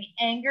involving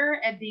anger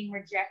at being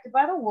rejected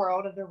by the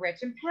world of the rich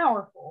and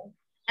powerful,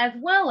 as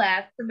well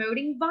as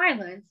promoting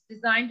violence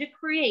designed to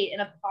create an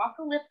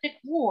apocalyptic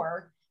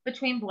war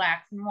between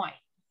blacks and whites.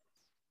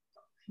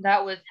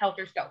 That was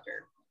Helter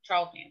Skelter,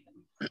 Charles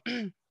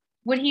Manson.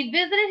 When he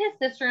visited his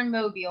sister in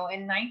Mobile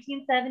in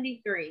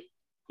 1973,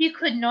 he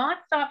could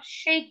not stop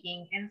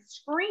shaking and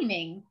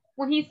screaming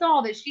when he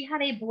saw that she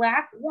had a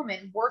black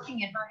woman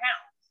working in her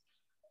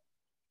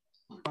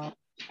house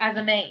as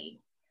a maid.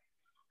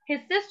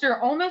 His sister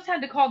almost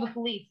had to call the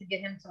police to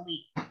get him to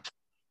leave.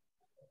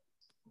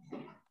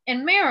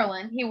 In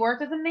Maryland, he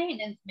worked as a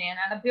maintenance man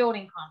at a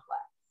building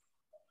complex.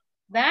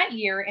 That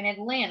year in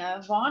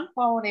Atlanta, Vaughn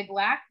followed a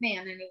black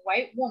man and a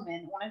white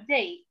woman on a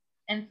date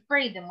and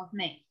sprayed them with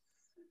mace.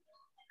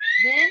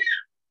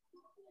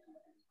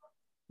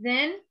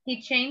 Then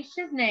he changed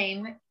his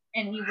name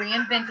and he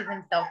reinvented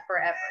himself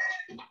forever.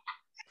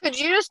 Could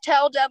you just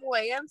tell Devil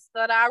Anse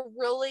that I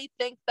really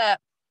think that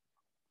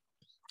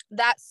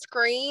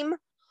scream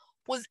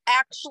was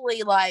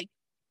actually like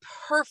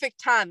perfect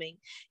timing?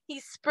 He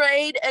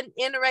sprayed an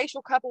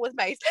interracial couple with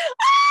mace.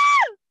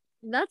 Ah!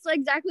 That's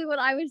exactly what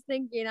I was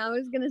thinking. I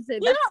was gonna say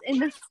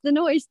that's the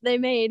noise they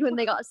made when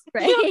they got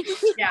sprayed.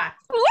 Yeah.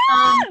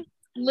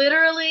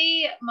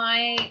 Literally,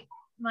 my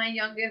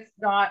youngest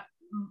got,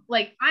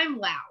 like, I'm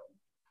loud.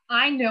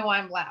 I know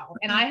I'm loud,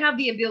 and I have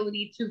the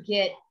ability to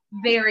get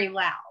very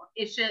loud.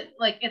 It's just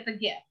like, it's a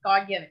gift.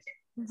 God give it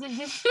to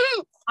me.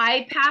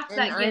 I passed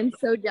that gift. I'm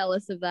so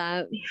jealous of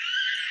that.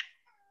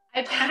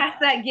 I passed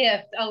that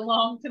gift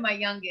along to my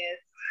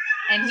youngest,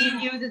 and he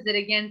uses it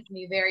against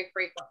me very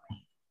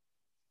frequently.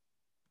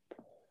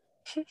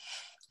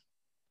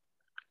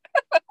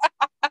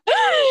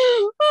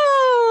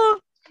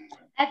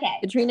 Okay.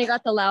 Katrina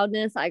got the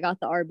loudness. I got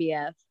the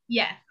RBF.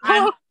 Yes.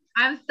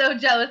 I'm so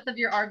jealous of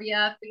your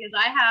RBF because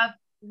I have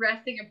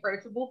resting,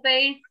 approachable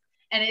face,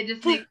 and it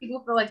just makes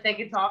people feel like they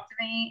can talk to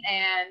me.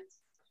 And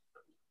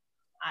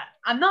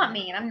I'm not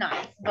mean. I'm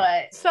nice.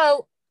 But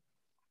so,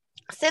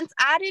 since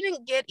I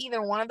didn't get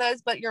either one of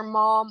those, but your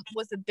mom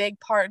was a big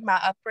part of my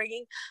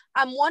upbringing,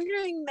 I'm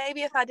wondering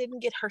maybe if I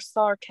didn't get her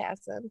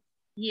sarcasm.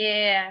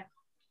 Yeah.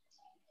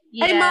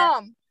 Hey,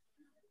 Mom.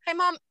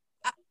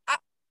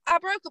 I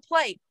broke a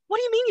plate. What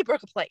do you mean you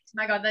broke a plate?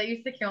 My God, that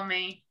used to kill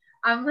me.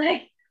 I'm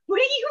like, what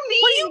do you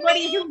mean? What do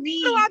you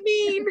mean? What do I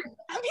mean?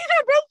 I mean,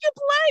 I broke your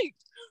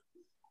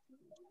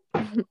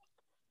plate.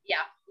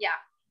 Yeah.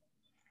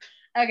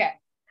 Okay.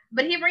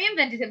 But he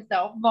reinvented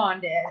himself, Vaughn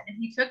did, and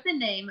he took the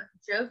name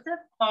Joseph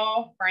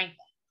Paul Franklin.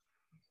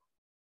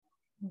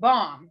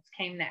 Bombs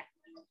came next.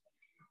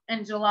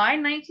 In July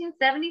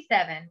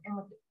 1977, and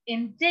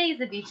within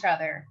days of each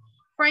other,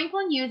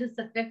 Franklin used a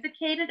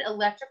sophisticated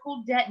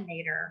electrical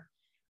detonator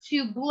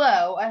to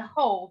blow a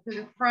hole through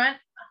the front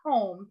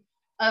home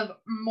of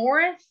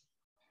Morris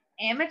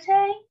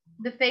Amate,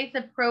 the face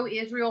of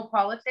pro-Israel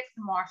politics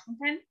in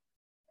Washington,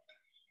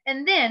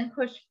 and then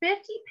pushed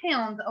 50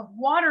 pounds of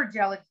water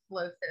gel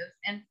explosives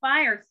and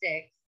fire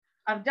sticks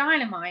of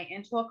dynamite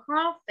into a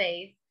crawl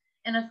space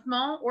in a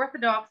small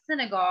Orthodox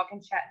synagogue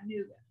in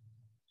Chattanooga.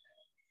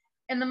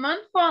 In the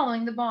month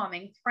following the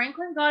bombings,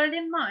 Franklin got it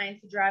in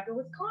mind to drive to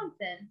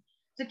Wisconsin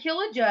to kill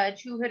a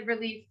judge who had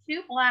released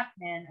 2 black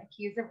men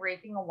accused of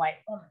raping a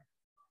white woman.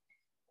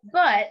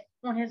 But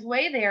on his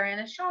way there in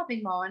a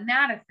shopping mall in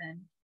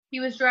Madison, he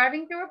was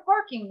driving through a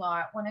parking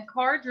lot when a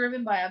car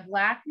driven by a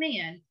black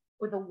man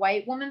with a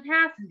white woman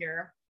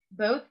passenger,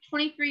 both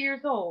 23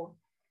 years old,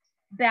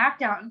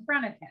 backed out in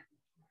front of him.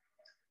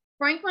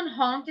 Franklin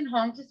honked and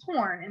honked his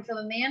horn until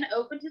the man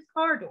opened his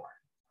car door.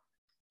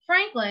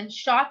 Franklin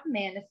shot the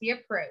man as he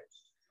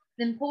approached,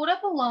 then pulled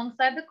up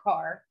alongside the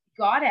car,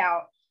 got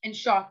out, and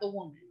shot the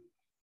woman.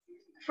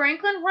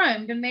 Franklin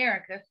roamed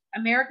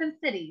American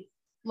cities,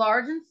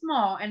 large and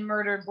small, and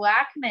murdered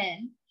black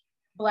men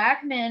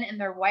and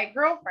their white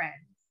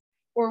girlfriends,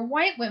 or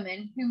white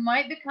women who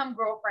might become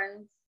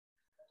girlfriends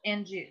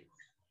and Jews.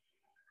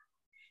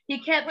 He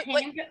kept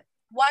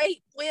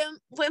white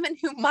women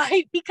who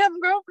might become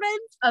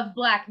girlfriends of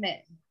black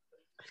men.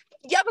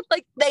 Yeah, but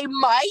like they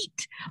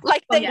might,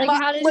 like they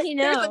might. How did he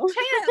know? There's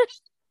a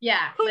chance.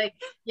 Yeah,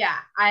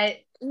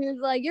 He was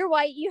like, "You're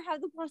white. You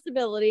have the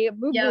possibility."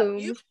 Boom, boom.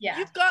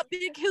 You've got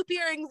big hoop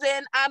earrings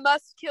in. I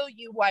must kill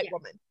you, white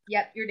woman.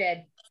 Yep, you're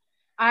dead.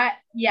 I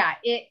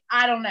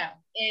don't know.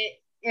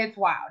 It's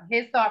wild.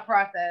 His thought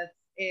process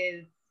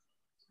is,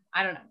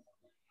 I don't know.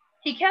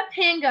 He kept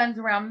handguns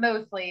around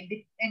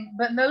mostly,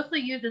 but mostly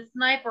used a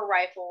sniper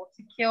rifle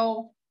to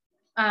kill.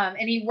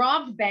 And he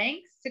robbed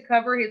banks to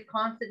cover his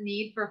constant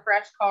need for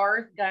fresh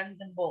cars,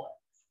 guns, and bullets.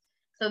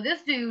 So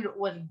this dude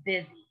was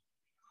busy.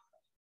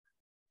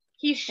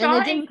 He shot.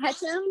 And it didn't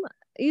catch him.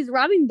 He's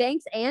robbing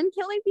banks and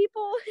killing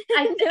people.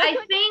 I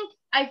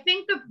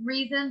think the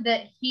reason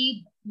that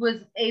he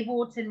was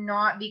able to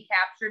not be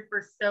captured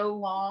for so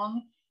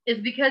long is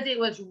because it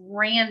was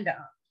random.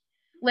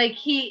 Like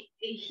he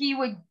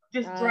would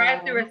just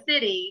drive through a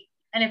city,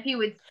 and if he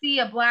would see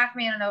a black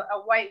man and a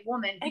white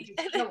woman, he'd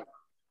just kill him.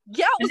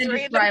 Yeah, it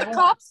was random.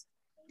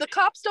 The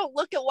cops don't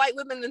look at white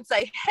women and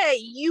say, "Hey,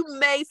 you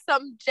may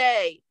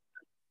someday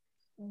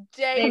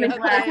date a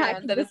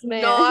man that is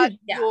not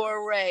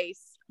your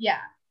race."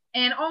 Yeah,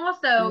 and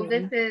also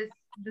this is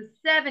the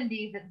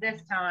 70s at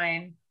this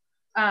time.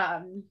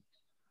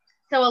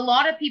 So a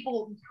lot of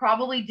people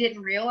probably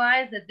didn't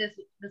realize that this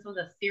was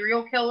a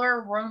serial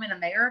killer roaming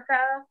America.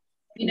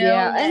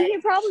 Yeah, and he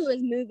probably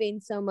was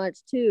moving so much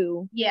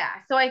too. Yeah,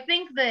 so I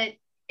think that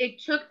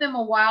it took them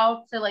a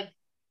while to like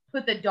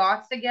put the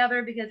dots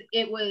together because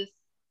it was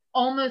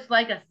almost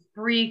like a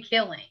spree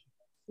killing.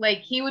 Like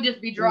he would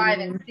just be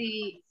driving,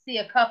 see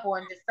a couple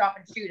and just stop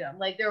and shoot them.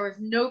 Like there was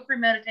no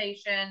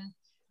premeditation.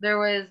 There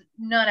was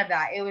none of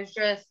that. It was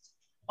just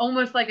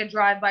almost like a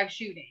drive-by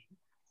shooting.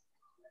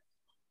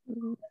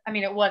 I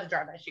mean, it was a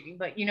drive-by shooting,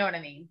 but you know what I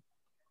mean.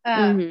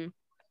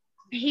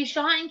 He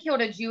shot and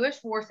killed a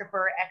Jewish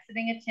worshiper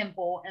exiting a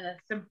temple in a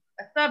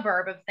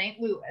suburb of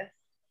St. Louis.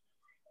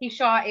 He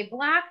shot a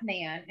black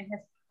man and his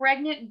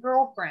pregnant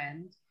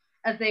girlfriend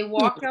as they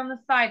walked down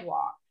the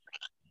sidewalk.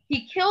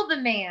 He killed the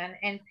man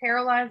and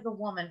paralyzed the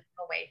woman from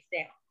the waist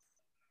down.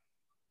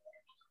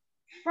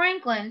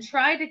 Franklin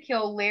tried to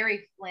kill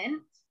Larry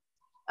Flynt,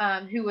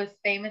 who was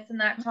famous in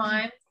that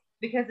time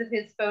because of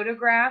his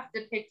photographs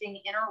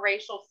depicting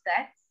interracial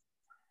sex,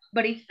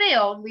 but he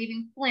failed,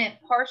 leaving Flynt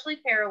partially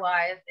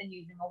paralyzed and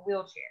using a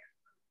wheelchair.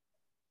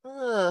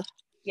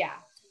 Yeah.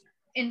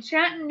 In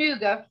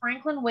Chattanooga,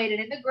 Franklin waited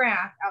in the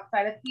grass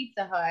outside a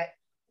Pizza Hut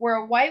where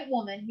a white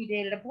woman who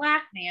dated a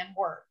black man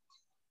worked.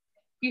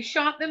 He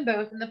shot them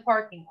both in the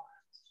parking lot.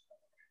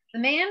 The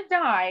man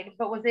died,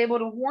 but was able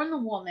to warn the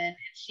woman,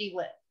 and she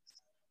lived.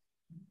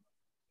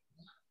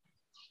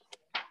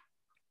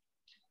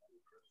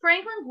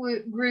 Franklin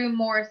grew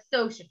more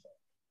associative.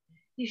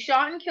 He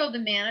shot and killed the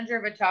manager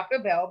of a Taco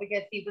Bell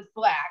because he was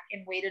black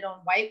and waited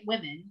on white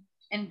women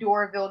in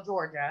Doraville,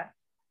 Georgia.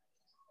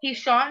 He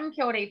shot and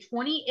killed a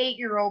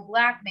 28-year-old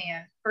black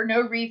man for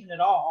no reason at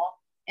all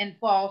in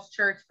Falls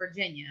Church,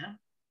 Virginia.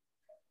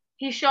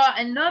 He shot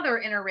another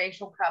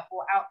interracial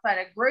couple outside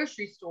a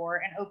grocery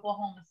store in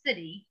Oklahoma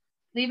City,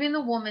 leaving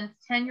the woman's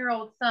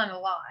 10-year-old son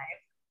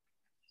alive.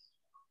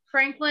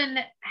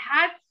 Franklin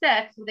had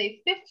sex with a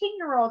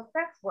 15-year-old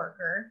sex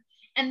worker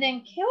and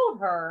then killed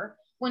her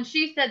when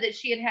she said that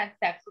she had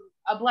sex with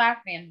a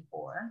black man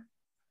before.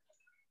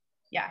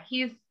 Yeah,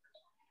 he's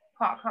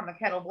pot on the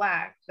kettle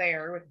black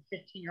there with a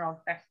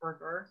 15-year-old sex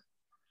worker.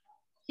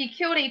 He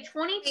killed a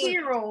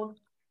 22-year-old.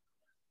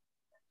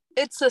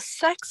 It's a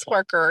sex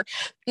worker.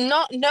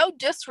 No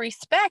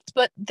disrespect,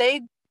 but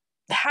they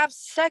have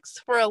sex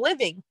for a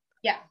living.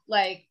 Yeah,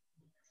 like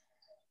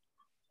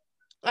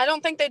I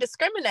don't think they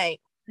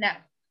discriminate. No.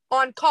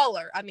 On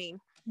color, I mean.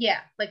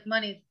 Yeah, like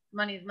money's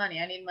money.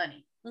 I need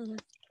money.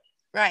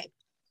 Right.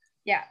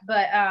 Yeah,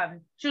 but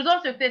she was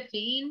also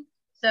 15,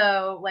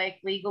 so like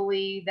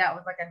legally that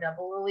was like a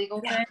double illegal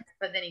thing.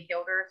 But then he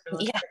killed her, so it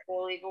was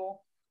triple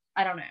illegal.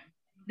 I don't know.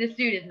 This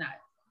dude is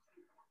nuts.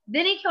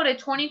 Then he killed a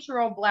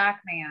 22-year-old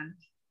black man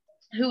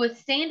who was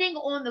standing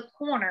on the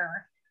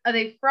corner of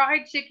a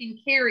fried chicken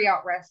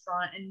carryout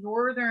restaurant in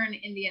northern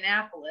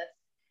Indianapolis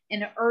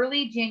in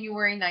early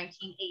January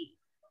 1980.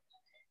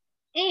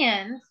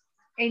 And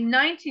a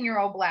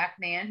 19-year-old black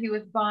man who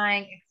was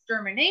buying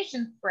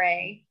extermination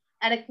spray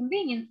at a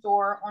convenience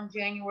store on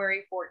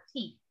January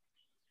 14th.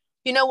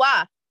 You know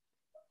why?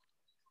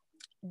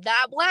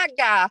 That black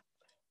guy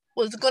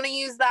was going to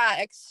use that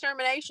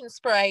extermination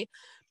spray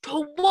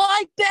to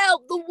wipe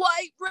out the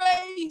white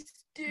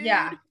race, dude.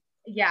 Yeah.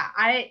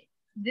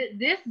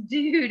 This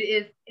dude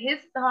is his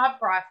thought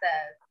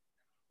process.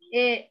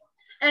 It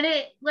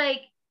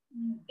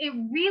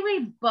really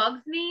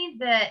bugs me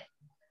that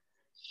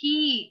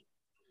he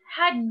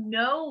had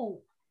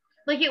no,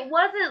 like, it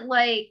wasn't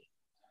like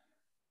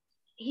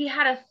he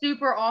had a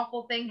super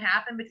awful thing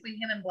happen between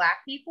him and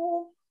black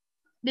people,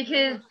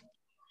 because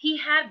he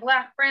had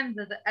black friends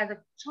as a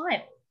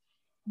child.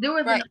 There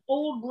was an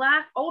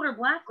older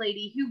black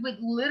lady who would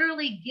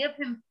literally give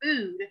him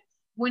food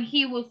when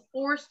he was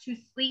forced to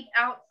sleep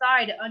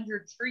outside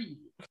under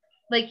trees.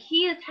 Like,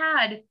 he has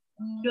had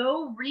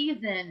no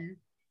reason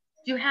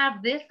to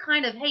have this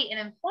kind of hate. And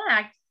in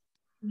fact,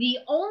 the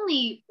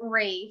only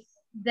race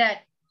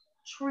that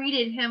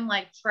treated him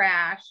like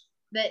trash,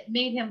 that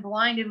made him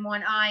blind in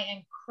one eye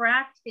and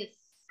cracked his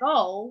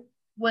skull,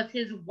 was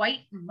his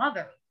white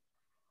mother.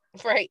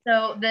 Right.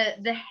 So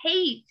the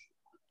hate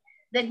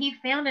that he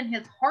found in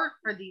his heart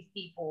for these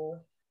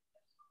people,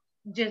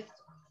 just,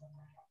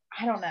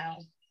 I don't know.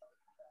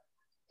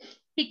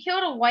 He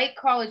killed a white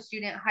college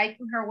student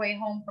hiking her way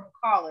home from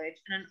college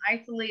in an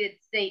isolated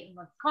state in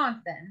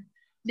Wisconsin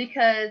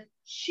because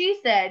she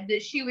said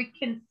that she would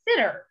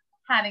consider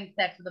having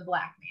sex with a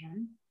black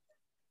man.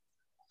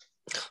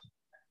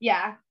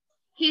 Yeah.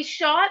 He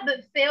shot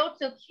but failed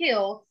to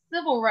kill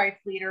civil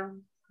rights leader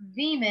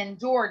Veman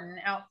Jordan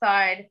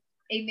outside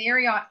a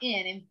Marriott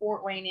Inn in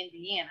Fort Wayne,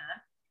 Indiana.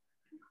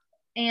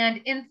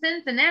 And in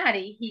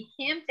Cincinnati, he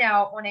camped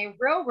out on a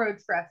railroad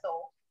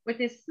trestle with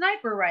his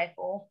sniper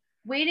rifle,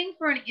 waiting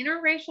for an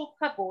interracial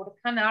couple to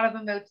come out of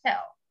a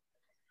motel.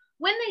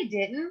 When they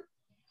didn't,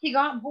 he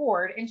got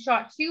bored and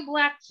shot 2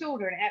 black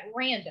children at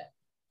random.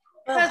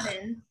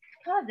 Cousins,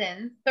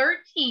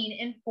 13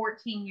 and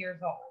 14 years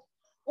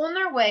old, on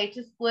their way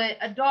to split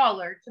 $1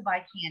 to buy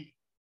candy.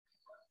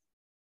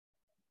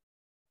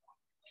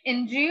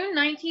 In June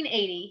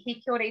 1980,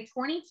 he killed a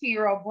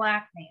 22-year-old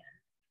black man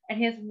and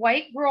his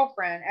white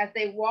girlfriend as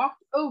they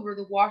walked over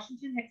the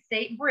Washington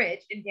State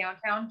Bridge in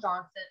downtown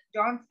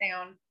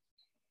Johnstown,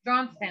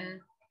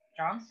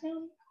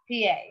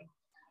 PA.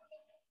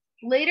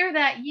 Later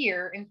that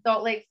year in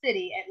Salt Lake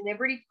City at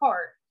Liberty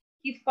Park,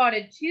 he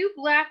spotted two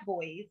black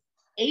boys,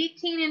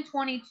 18 and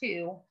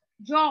 22,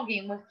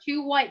 jogging with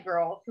two white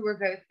girls who were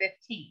both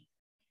 15.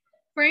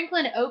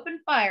 Franklin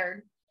opened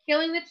fire,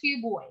 killing the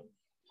two boys.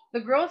 The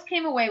girls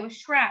came away with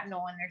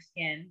shrapnel in their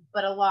skin,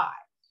 but alive.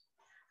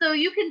 So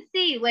you can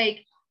see,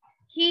 like,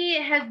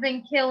 he has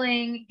been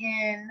killing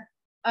in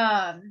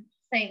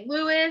St.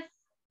 Louis,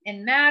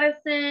 in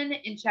Madison,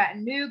 in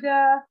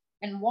Chattanooga,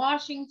 in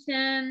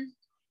Washington,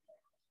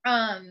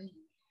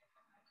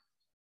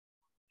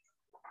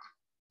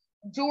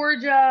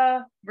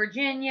 Georgia,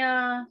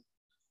 Virginia,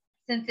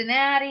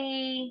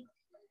 Cincinnati,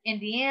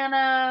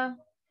 Indiana,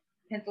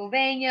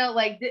 Pennsylvania,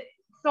 like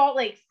Salt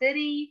Lake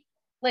City.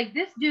 Like,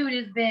 this dude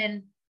has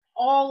been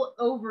all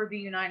over the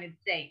United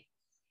States.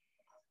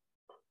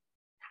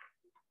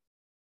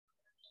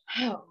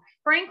 Oh,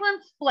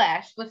 Franklin's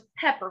flesh was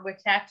peppered with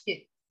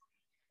tattoos,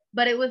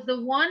 but it was the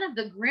one of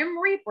the Grim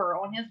Reaper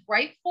on his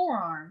right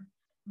forearm,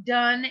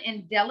 done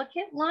in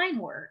delicate line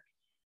work,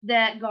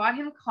 that got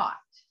him caught.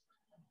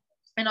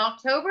 In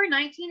October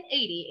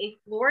 1980, a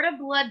Florida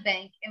blood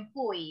bank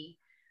employee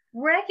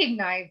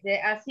recognized it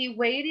as he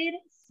waited,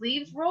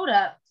 sleeves rolled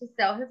up, to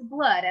sell his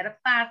blood at a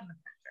plasma center.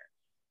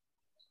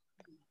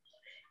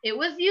 It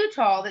was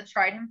Utah that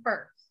tried him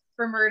first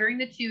for murdering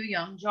the two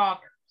young joggers.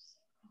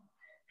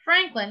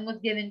 Franklin was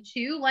given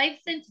 2 life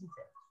sentences.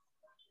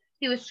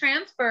 He was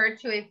transferred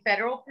to a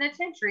federal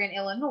penitentiary in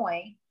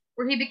Illinois,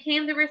 where he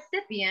became the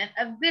recipient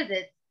of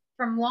visits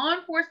from law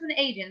enforcement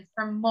agents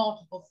from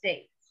multiple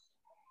states.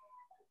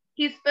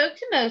 He spoke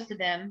to most of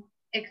them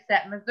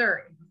except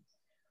Missouri,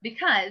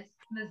 because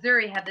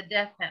Missouri had the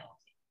death penalty.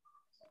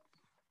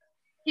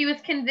 He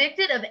was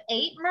convicted of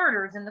 8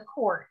 murders in the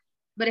court,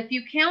 but if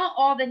you count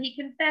all that he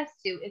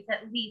confessed to, it's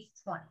at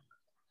least 20.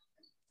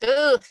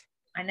 Ugh.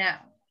 I know.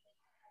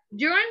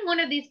 During one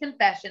of these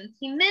confessions,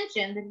 he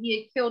mentioned that he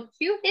had killed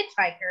 2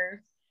 hitchhikers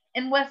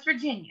in West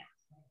Virginia,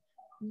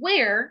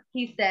 where,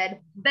 he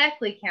said,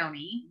 Beckley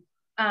County,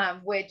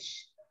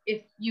 which,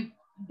 if you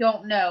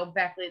don't know,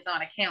 Beckley is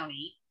not a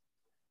county.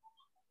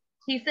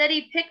 He said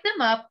he picked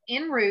them up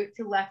en route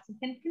to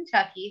Lexington,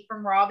 Kentucky,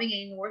 from robbing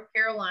a North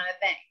Carolina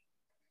bank.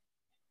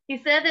 He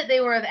said that they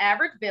were of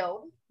average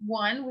build,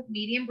 one with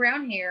medium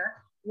brown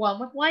hair, one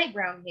with light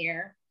brown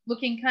hair,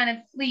 looking kind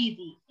of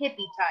sleazy,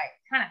 hippie type,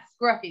 kind of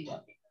scruffy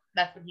looking.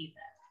 That's what he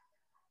said.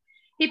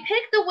 He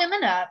picked the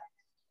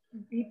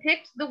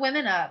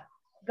women up,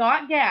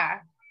 got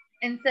gas,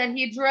 and said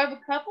he drove a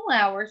couple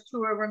hours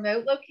to a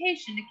remote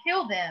location to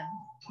kill them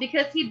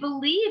because he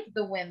believed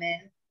the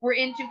women were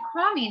into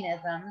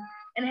communism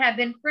and had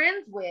been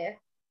friends with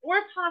or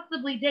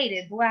possibly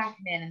dated black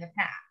men in the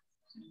past.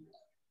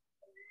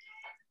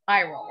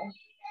 Eye roll.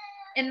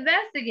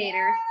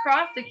 Investigators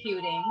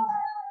prosecuting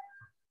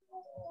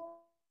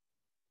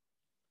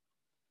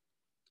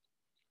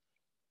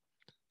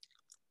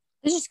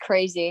This is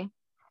crazy.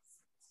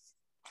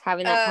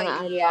 Having that kind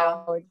of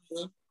ideology.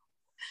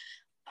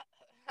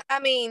 I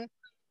mean,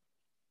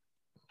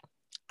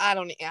 I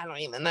don't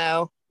even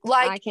know.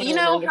 Like, you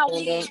know how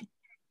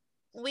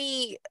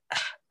we're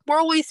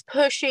always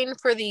pushing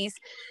for these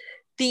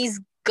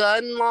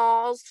gun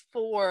laws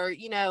for,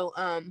 you know,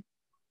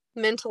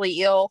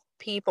 mentally ill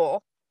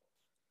people.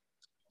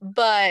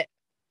 But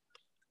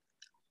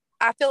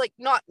I feel like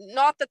not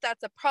that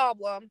that's a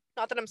problem.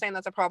 Not that I'm saying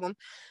that's a problem,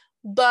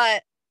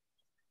 but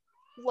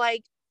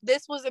like,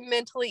 this was a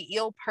mentally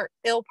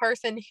ill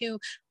person who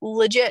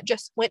legit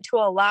just went to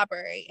a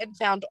library and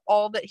found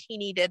all that he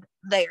needed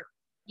there.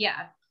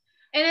 Yeah.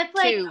 And it's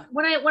like,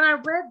 when I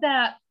read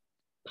that,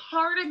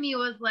 part of me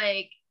was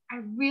like,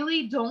 I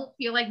really don't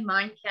feel like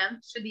Mein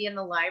Kampf should be in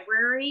the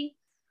library,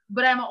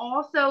 but I'm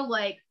also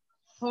like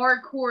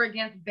hardcore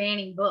against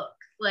banning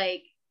books.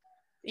 Like,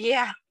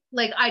 yeah.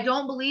 Like, I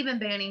don't believe in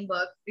banning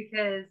books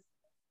because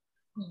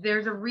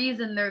there's a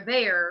reason they're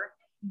there,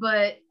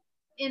 but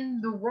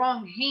in the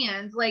wrong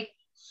hands, like,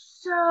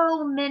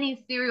 so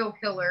many serial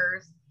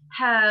killers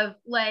have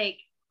like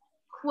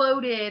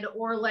quoted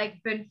or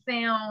like been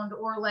found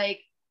or like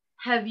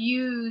have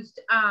used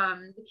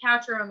The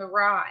Catcher in the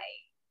Rye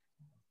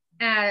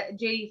at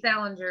J.D.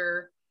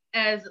 Salinger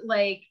as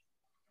like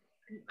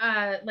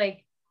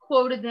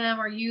quoted them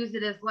or used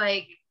it as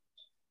like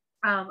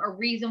a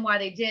reason why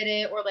they did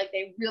it, or like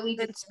they really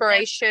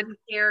inspiration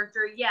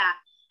character. Yeah.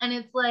 And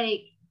it's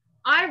like,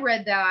 I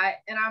read that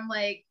and I'm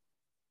like,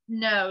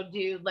 no,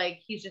 dude,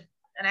 like, he's just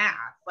an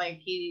ass. Like,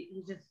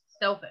 he's just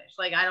selfish.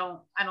 Like, I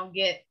don't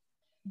get,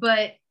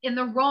 but in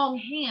the wrong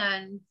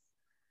hands.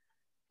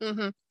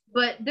 Mm-hmm.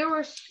 But there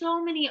were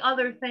so many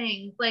other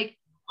things. Like,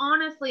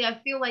 honestly,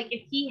 I feel like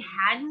if he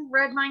hadn't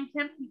read Mein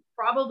Kampf, he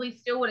probably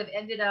still would have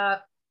ended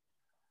up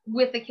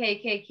with the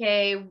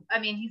KKK. I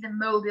mean, he's in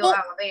Mobile,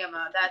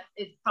 Alabama. That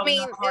is probably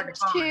not hard to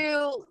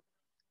find.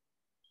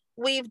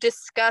 We've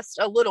discussed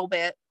a little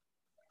bit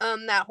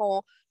that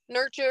whole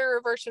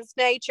nurture versus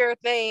nature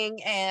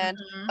thing, and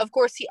of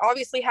course he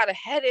obviously had a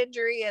head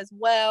injury as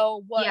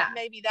well. What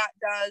maybe that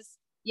does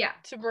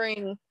to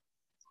bring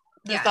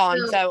this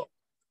on. So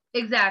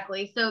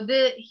exactly. So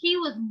he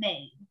was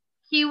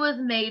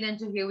made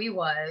into who he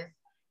was,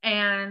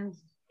 and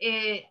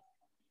it's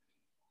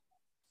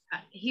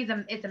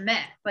a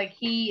mess. Like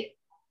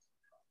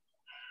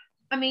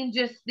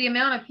just the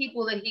amount of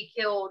people that he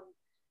killed,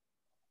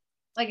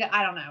 like,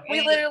 I don't know.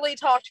 We literally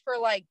talked for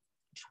like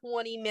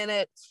 20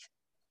 minutes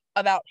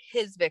about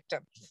his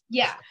victims.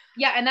 Yeah,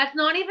 and that's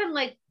not even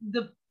like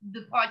the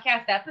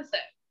podcast episode,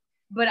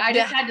 but I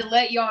just had to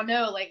let y'all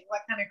know like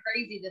what kind of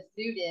crazy this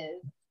dude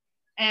is.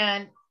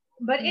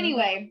 But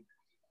anyway,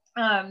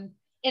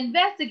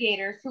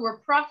 investigators who were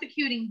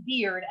prosecuting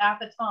Beard at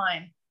the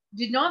time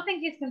did not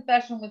think his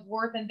confession was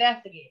worth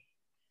investigating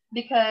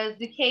because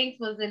the case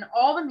was in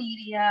all the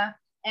media,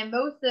 and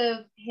most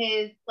of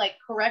his like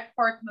correct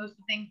parts, most of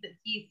the things that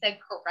he said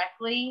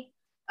correctly,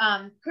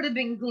 could have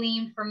been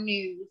gleaned from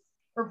news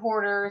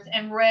reporters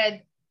and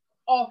read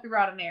all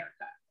throughout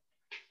America.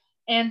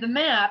 And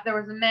there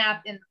was a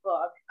map in the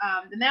book.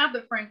 The map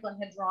that Franklin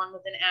had drawn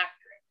was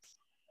inaccurate,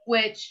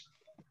 which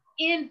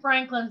in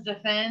Franklin's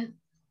defense,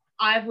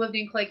 I've lived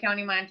in Clay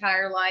County my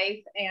entire life,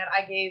 and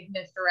I gave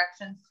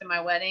misdirections to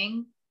my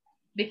wedding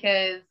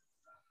because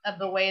of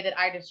the way that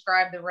I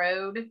described the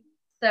road.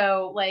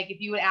 So, like,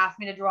 if you would ask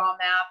me to draw a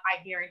map,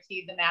 I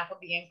guarantee the map would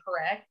be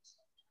incorrect.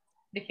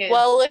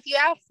 Well, if you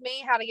ask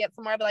me how to get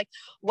somewhere, I'd be like,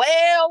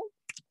 well,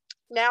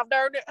 now,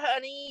 dirty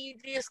honey,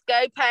 you just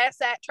go past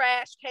that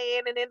trash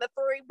can and in the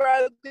 3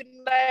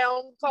 broken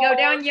down cars. Go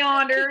down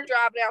yonder. Keep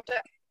driving out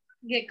there.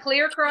 Get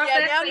clear across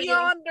that down field.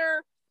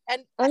 Yonder.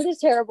 And I'm just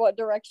terrible at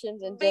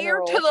directions in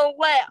general. Veer to the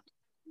left.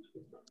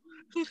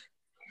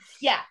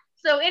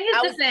 So in his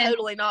defense, was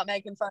totally not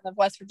making fun of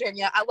West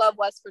Virginia. I love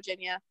West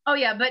Virginia. Oh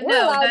yeah, but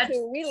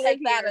we live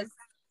that as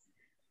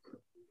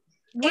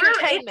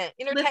entertainment.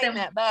 Listen,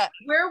 but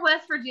we're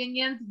West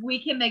Virginians.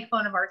 We can make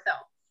fun of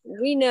ourselves.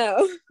 We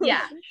know.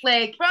 Yeah,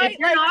 like if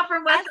you're not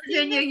from West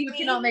Virginia, you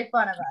cannot make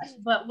fun of us.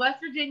 But West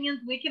Virginians,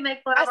 we can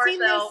make fun of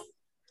ourselves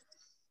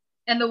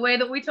and the way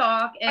that we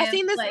talk. And I've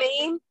seen this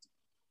meme,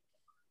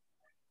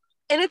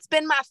 and it's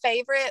been my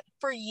favorite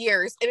for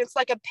years. And it's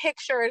like a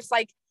picture. It's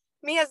like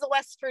me as a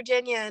West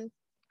Virginian,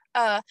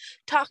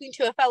 talking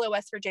to a fellow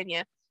West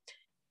Virginian,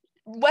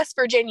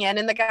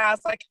 and the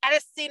guy's like, I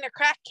just seen a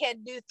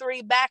crackhead do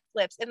 3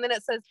 backflips, and then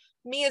it says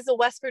me as a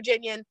West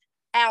Virginian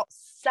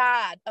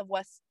outside of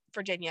West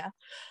Virginia.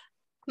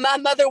 My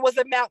mother was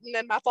a mountain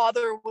and my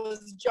father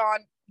was John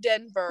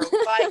Denver.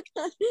 Like,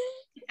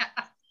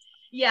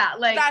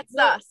 like that's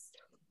us.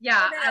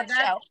 Yeah,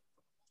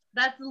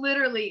 that's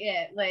literally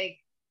it. Like,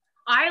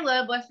 I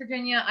love West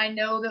Virginia. I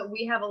know that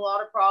we have a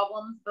lot of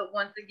problems, but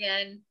once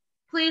again,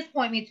 please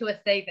point me to a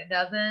state that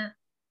doesn't.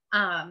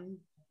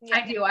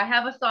 I do. I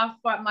have a soft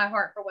spot in my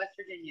heart for West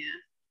Virginia.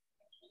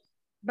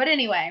 But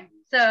anyway,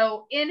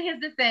 so in his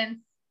defense,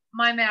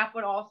 my map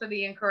would also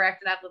be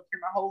incorrect, and I've lived here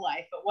my whole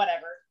life, but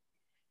whatever.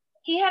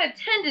 He had a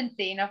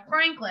tendency,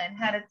 Franklin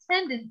had a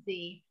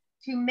tendency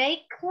to make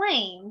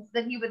claims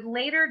that he would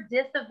later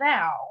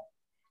disavow,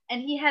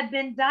 and he had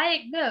been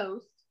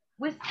diagnosed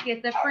with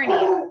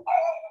schizophrenia.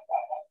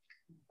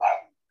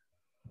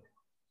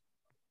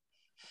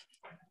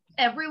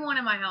 Everyone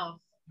in my house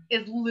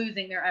is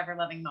losing their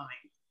ever-loving mind.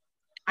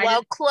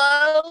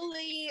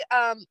 Chloe,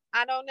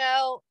 I don't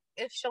know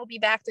if she'll be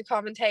back to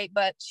commentate,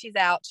 but she's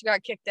out. She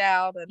got kicked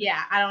out. And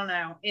I don't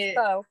know.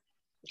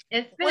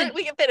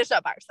 We can finish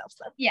up by ourselves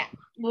though. Yeah,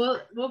 we'll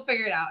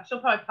figure it out. She'll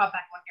probably pop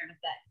back on here in a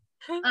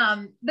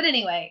sec. But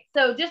anyway,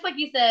 so just like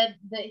you said,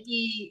 that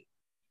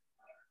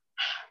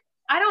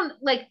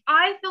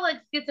I feel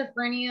like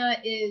schizophrenia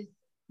is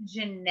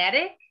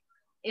genetic.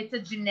 It's a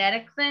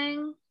genetic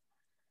thing.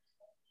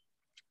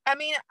 I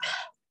mean,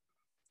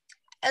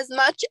 as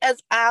much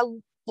as I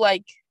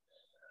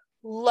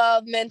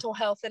love mental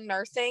health and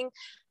nursing,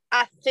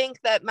 I think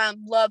that my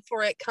love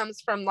for it comes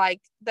from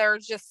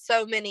there's just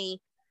so many.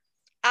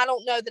 I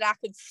don't know that I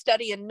could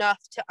study enough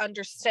to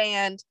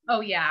understand. Oh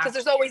yeah, because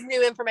there's always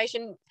new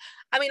information.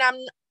 I mean,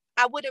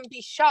 I wouldn't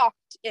be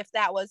shocked if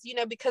that was,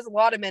 because a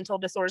lot of mental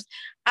disorders.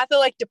 I feel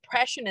like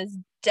depression is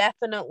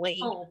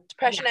definitely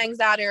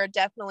anxiety are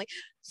definitely.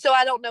 So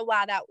I don't know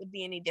why that would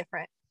be any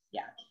different.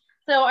 Yeah.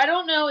 So I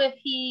don't know if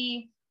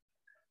he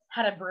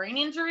had a brain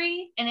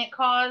injury and it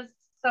caused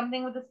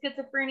something with the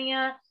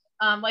schizophrenia.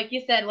 Like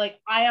you said,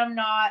 I am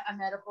not a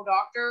medical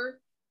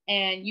doctor,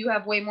 and you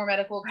have way more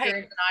medical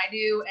experience than I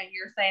do, and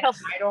you're saying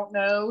I don't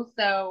know.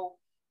 So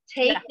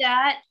take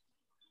that.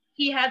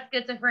 He had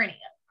schizophrenia.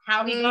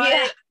 How he got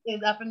it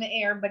is up in the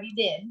air, but he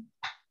did,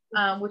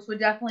 which would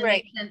definitely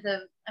make sense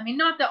of. I mean,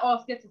 not that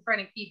all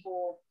schizophrenic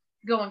people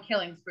go on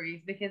killing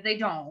sprees, because they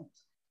don't,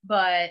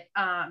 but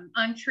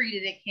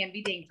untreated, it can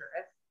be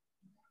dangerous.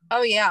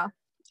 Oh yeah.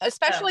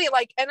 Especially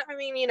and I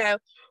mean,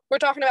 we're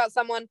talking about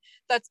someone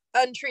that's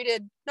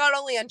untreated, not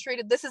only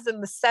untreated, this is in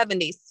the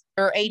 70s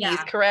or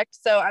 80s, correct?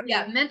 So I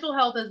mean, mental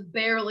health is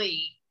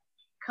barely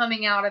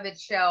coming out of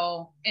its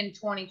shell in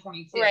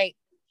 2022. Right.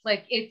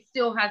 Like, it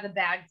still has a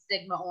bad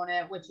stigma on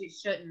it, which it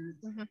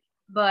shouldn't. Mm-hmm.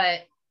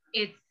 But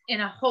it's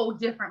in a whole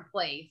different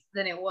place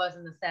than it was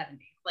in the 70s.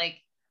 Like,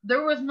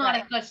 there was not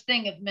a such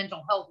thing as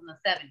mental health in the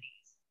 70s.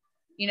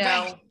 You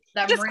know,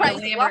 that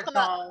Miranda Lambert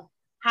song,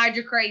 Hide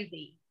Your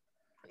Crazy.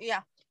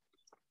 Yeah.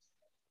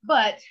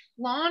 But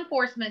law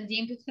enforcement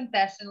deemed his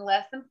confession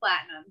less than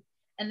platinum,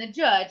 and the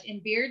judge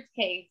in Beard's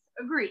case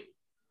agreed.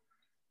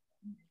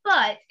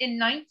 But in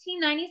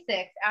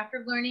 1996,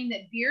 after learning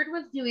that Beard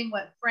was doing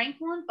what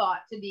Franklin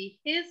thought to be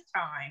his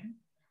time,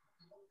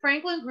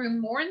 Franklin grew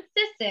more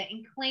insistent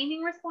in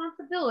claiming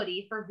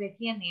responsibility for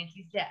Vicki and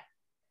Nancy's death.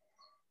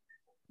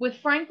 With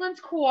Franklin's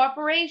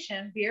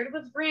cooperation, Beard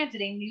was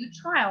granted a new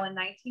trial in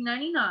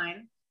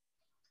 1999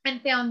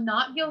 and found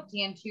not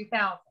guilty in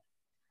 2000.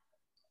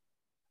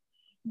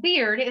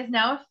 Beard is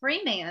now a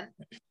free man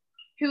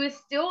who is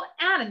still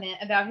adamant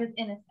about his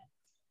innocence.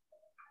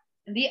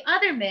 The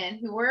other men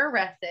who were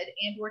arrested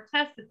and were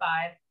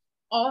testified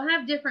all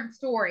have different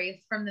stories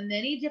from the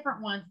many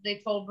different ones they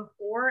told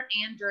before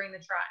and during the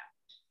trial.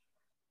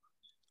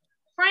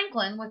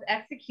 Franklin was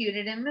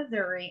executed in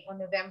Missouri on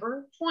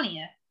November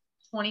 20th,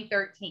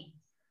 2013.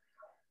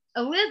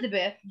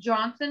 Elizabeth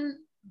Jondro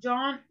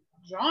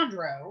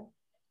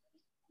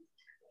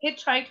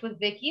hitchhiked with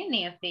Vicki and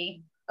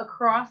Nancy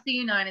across the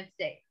United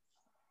States.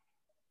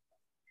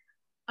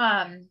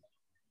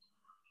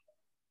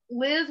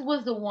 Liz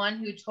was the one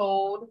who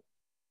told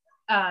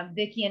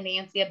Vicki and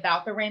Nancy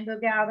about the Rainbow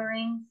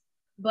Gatherings,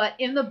 but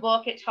in the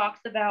book it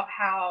talks about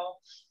how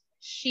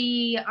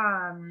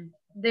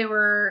they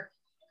were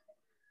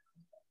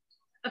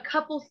a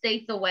couple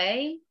states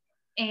away,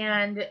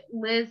 and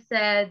Liz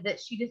said that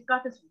she just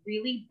got this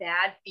really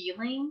bad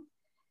feeling,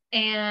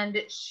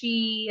 and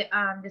she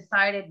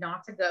decided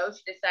not to go.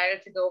 She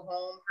decided to go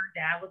home. Her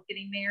dad was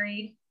getting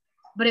married.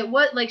 But it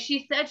was like,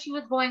 she said she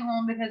was going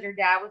home because her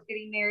dad was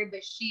getting married,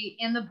 but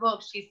in the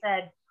book, she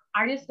said,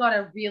 I just got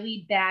a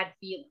really bad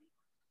feeling.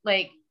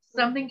 Like,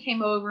 something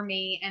came over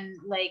me and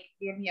like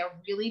gave me a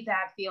really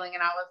bad feeling.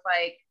 And I was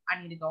like,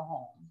 I need to go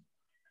home.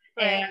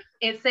 Right. And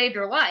it saved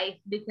her life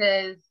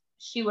because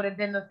she would have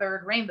been the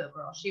third Rainbow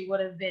Girl. She would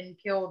have been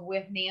killed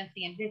with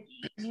Nancy and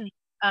Vicki.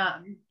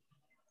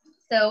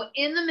 So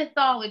in the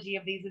mythology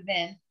of these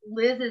events,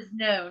 Liz is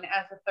known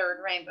as the third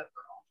Rainbow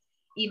Girl,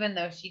 even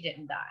though she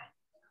didn't die.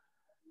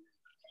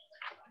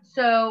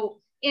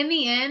 So in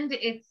the end,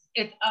 it's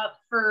up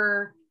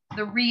for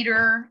the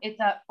reader, it's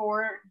up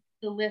for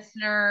the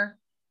listener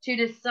to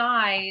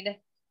decide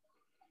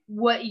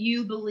what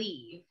you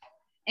believe.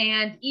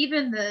 And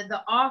even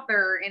the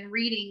author in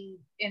reading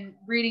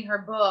her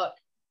book,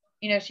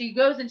 you know, she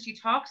goes and she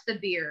talks to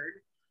Beard,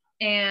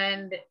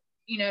 and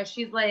you know,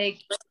 she's like,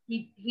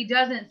 he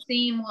doesn't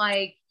seem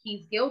like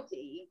he's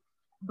guilty,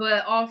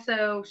 but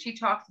also she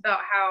talks about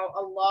how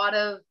a lot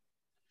of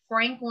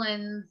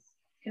Franklin's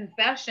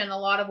confession, a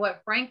lot of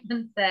what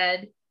Franklin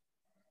said,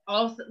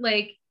 also,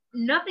 like,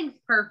 nothing's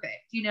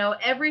perfect. You know,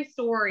 every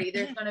story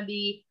there's going to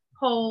be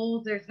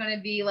holes. There's going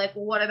to be like,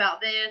 well, what about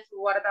this?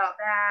 What about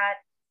that?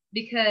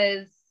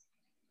 Because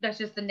that's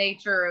just the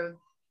nature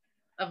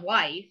of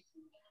life.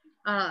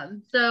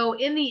 So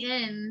in the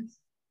end,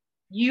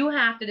 you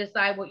have to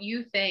decide what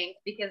you think,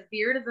 because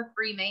Beard is a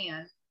free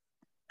man.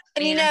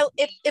 And you know,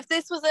 if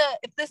this was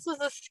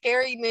a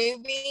scary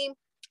movie,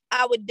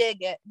 I would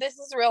dig it. This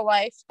is real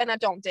life, and I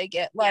don't dig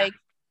it. Like,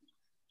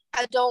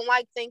 I don't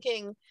like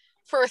thinking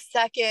for a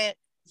second,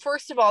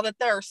 first of all, that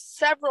there are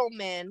several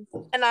men,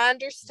 and I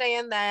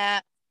understand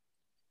that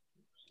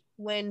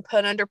when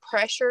put under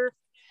pressure,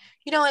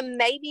 you know, and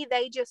maybe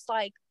they just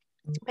like,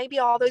 maybe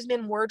all those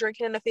men were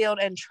drinking in the field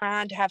and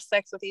trying to have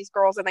sex with these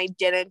girls and they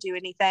didn't do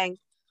anything.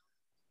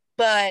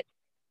 But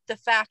the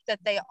fact that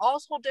they all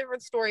told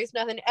different stories,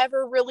 nothing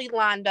ever really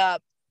lined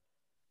up,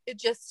 it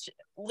just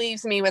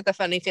leaves me with a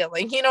funny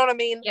feeling. You know what I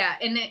mean? Yeah.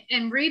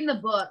 And reading the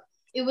book,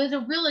 it was a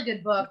really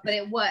good book, but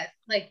it was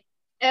like,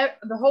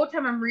 the whole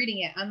time I'm reading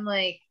it, I'm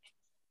like,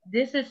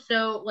 this is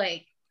so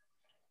like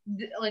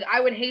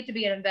I would hate to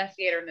be an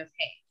investigator in this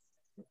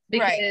case,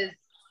 because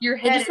your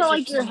head, it just felt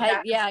like your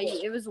head,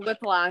 it was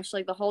whiplash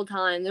like the whole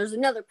time. There's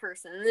another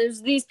person,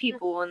 there's these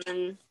people, and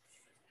then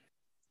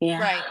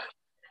right.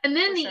 And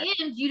then in the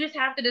end, you just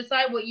have to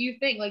decide what you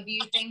think. Like, do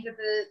you think that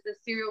the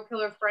serial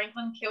killer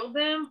Franklin killed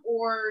them,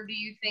 or do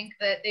you think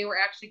that they were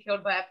actually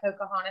killed by a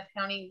Pocahontas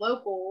County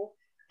local?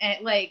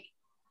 And like,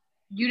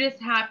 you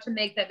just have to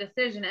make that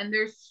decision. And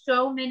there's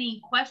so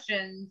many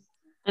questions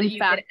that you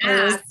could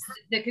ask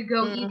that could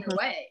go either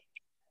way.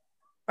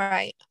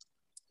 Right.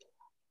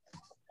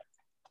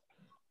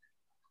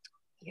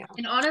 Yeah.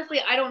 And honestly,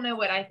 I don't know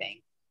what I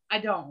think. I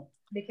don't,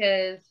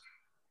 because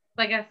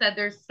like I said,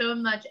 there's so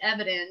much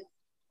evidence.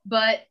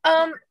 But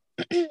I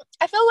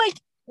feel like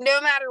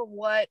no matter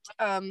what,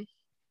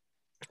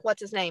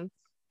 what's his name?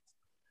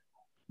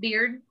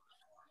 Beard?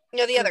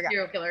 No, the other guy.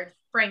 Serial killer,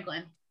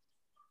 Franklin.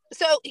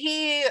 So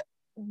he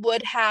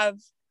would have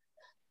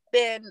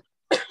been,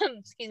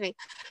 excuse me,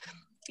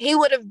 he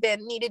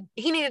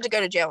needed to go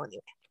to jail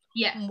anyway.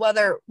 Yeah.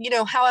 Whether, you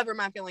know, however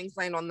my feelings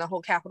land on the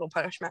whole capital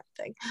punishment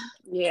thing.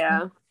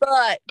 Yeah.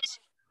 But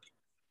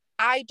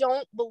I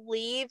don't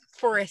believe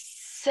for a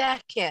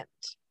second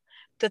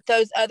that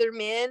those other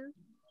men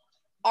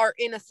are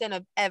innocent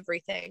of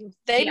everything.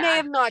 They may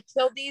have not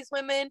killed these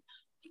women,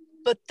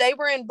 but they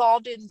were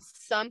involved in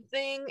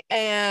something,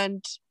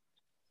 and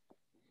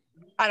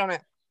I don't know.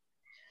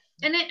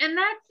 And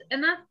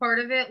that's part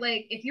of it.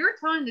 Like, if you're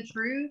telling the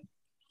truth,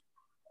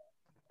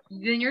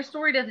 then your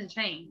story doesn't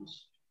change.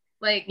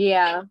 Like,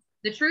 the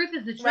truth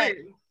is the truth. Right.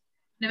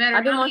 No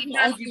matter how many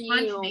times you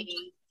punch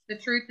me, the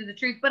truth is the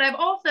truth. But I've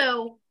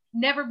also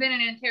never been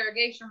in an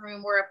interrogation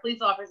room where a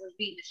police officer is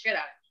beating the shit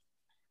out of me.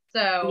 So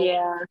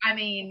I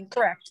mean,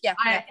 correct. Yeah.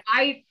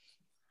 I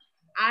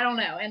don't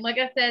know. And like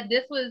I said,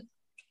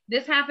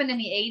 this happened in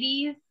the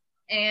 80s,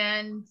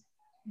 and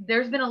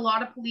there's been a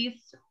lot of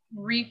police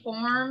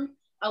reform,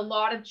 a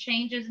lot of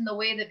changes in the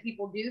way that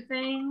people do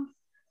things,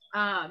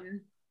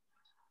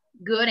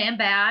 good and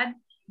bad.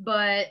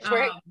 But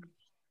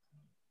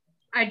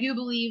I do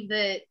believe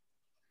that,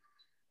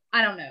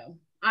 I don't know.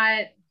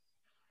 I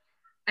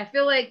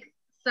feel like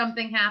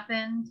something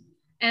happened.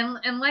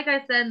 And like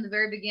I said in the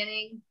very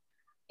beginning,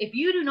 if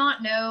you do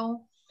not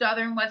know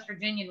Southern West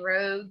Virginian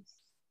roads,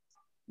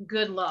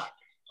 good luck.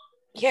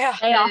 Yeah.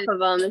 Stay off of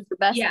them. It's the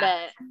best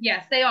bet.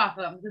 Yeah, stay off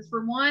of them. Because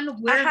for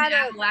one, we're in the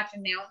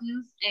Appalachian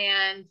Mountains,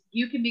 and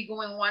you can be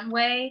going one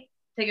way,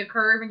 take a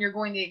curve, and you're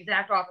going the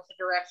exact opposite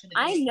direction.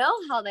 I know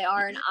how they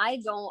are, and I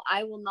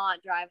will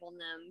not drive on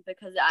them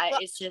because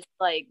it's just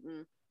like,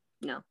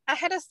 no. I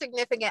had a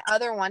significant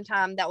other one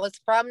time that was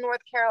from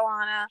North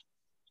Carolina,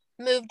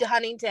 moved to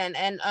Huntington,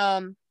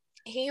 and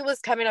he was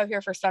coming over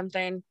here for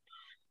something.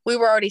 We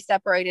were already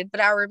separated,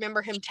 but I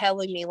remember him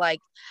telling me,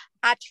 like,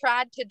 I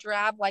tried to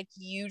drive like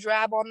you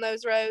drive on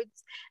those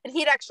roads, and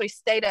he'd actually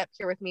stayed up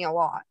here with me a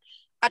lot.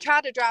 I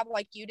tried to drive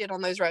like you did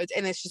on those roads,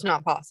 and it's just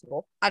not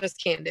possible. I just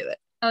can't do it.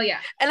 Oh, yeah.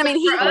 And I mean,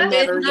 he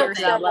never drove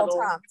several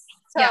times.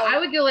 So, I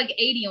would go like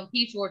 80 on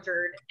Peach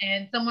Orchard,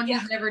 and someone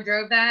who's never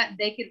drove that,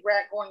 they could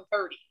wreck going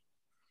 30.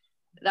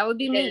 That would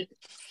be me.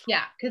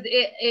 Yeah, because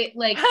it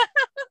like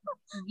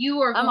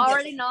you are. I'm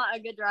already not a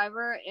good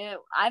driver.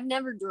 I've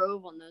never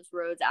drove on those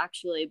roads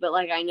actually, but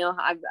like I know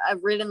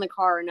I've ridden the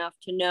car enough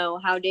to know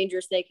how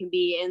dangerous they can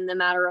be in the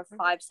matter of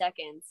 5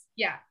 seconds.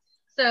 Yeah.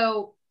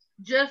 So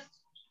just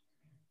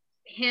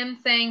him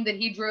saying that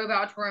he drove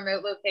out to a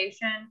remote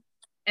location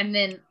and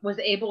then was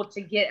able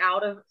to get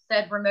out of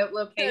said remote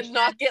location and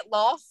not get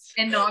lost.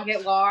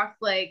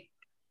 Like,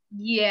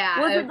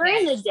 yeah. Was it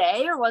during the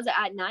day or was it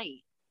at night?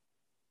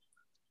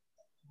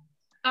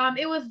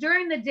 It was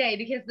during the day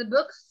because the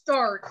book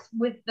starts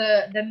with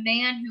the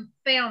man who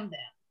found them.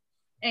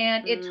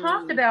 And it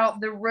talked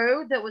about the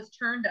road that was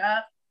turned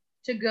up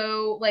to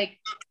go, like,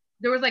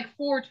 there was like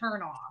 4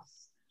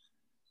 turnoffs.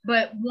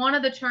 But one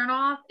of the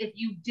turnoffs, if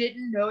you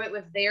didn't know it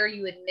was there,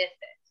 you would miss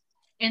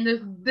it. And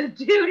the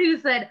dude who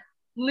said,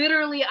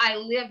 literally, I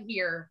live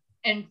here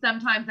and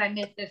sometimes I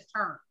miss this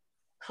turn.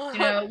 You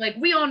know, like,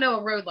 we all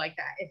know a road like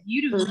that. If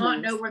you do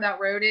not know where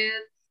that road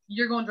is,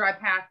 you're going to drive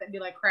past it and be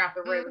like, crap,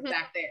 the road is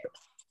back there.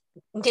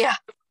 Yeah.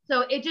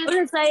 So it just. I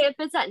would say if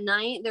it's at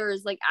night, there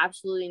is like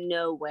absolutely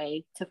no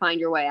way to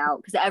find your way out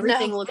because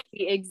everything looks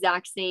the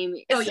exact same.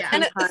 Oh yeah,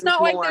 and it's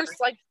not like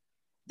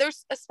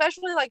there's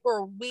especially like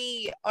where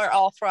we are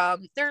all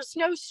from. There's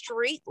no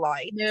street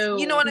lights. No,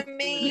 you know what I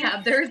mean?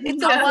 Yeah,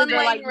 it's a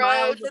 1-lane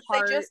road that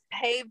they just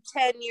paved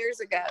 10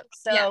 years ago.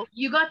 So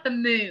you got the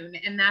moon,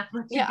 and that's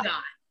what you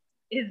got.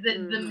 Is the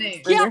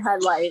moon? Your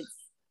headlights.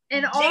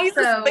 And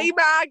Jesus also, be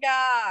my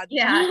God.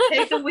 Yeah,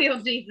 take the wheel,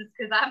 Jesus,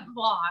 because I'm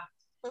blocked.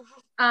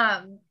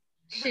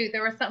 Shoot,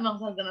 there was something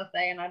else I was gonna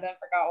say and I done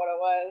forgot what it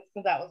was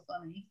because that was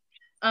funny.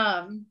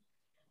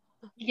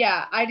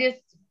 Yeah,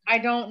 I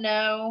don't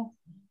know.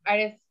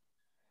 I just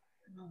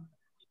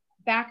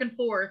back and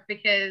forth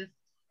because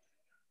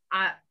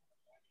I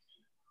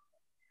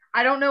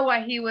don't know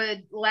why he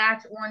would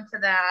latch onto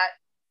that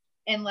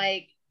and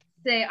like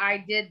say I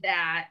did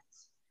that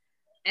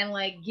and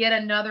like get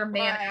another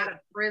man out of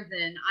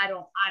prison. I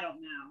don't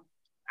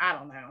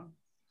know.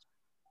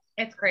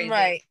 It's crazy.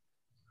 Right.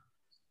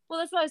 Well,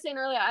 that's what I was saying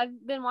earlier.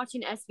 I've been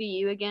watching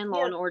SVU again,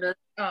 Law and Order.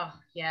 Oh,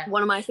 yeah.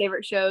 One of my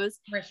favorite shows.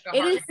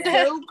 It is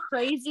so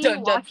crazy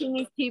watching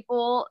these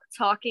people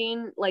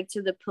talking like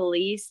to the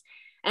police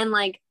and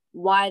like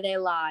why they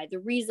lie, the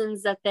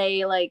reasons that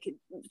they like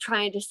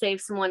trying to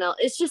save someone else.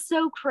 It's just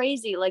so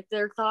crazy, like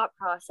their thought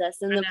process,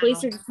 and the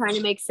police are just trying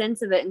to make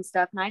sense of it and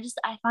stuff. And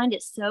I find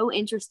it so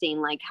interesting,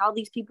 like how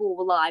these people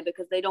will lie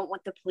because they don't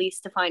want the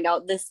police to find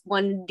out this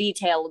one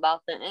detail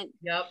about them.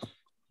 Yep.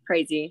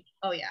 Crazy.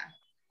 Oh yeah.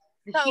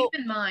 So, keep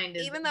in mind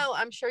even though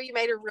I'm sure you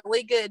made a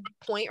really good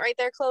point right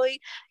there, Chloe,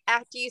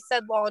 after you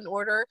said Law and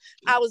Order,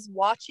 I was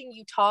watching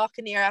you talk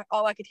and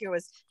all I could hear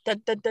was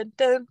dun dun dun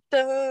dun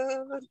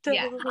dun.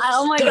 Yeah.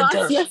 Oh my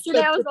gosh, yesterday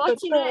I was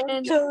watching it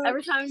and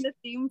every time the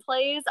theme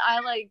plays,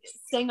 I like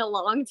sing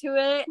along to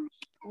it.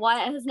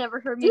 Wyatt has never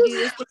heard me do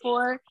this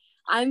before.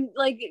 I'm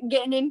like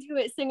getting into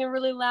it, singing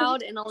really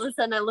loud, and all of a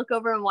sudden I look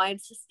over and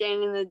Wyatt's just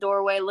standing in the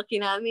doorway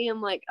looking at me.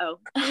 I'm like, oh,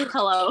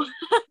 hello.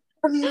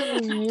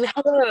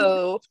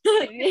 Hello.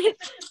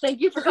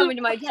 Thank you for coming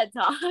to my TED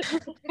Talk.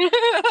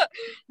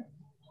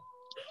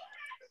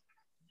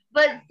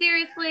 But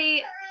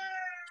seriously,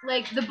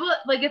 like the book,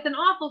 like it's an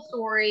awful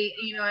story,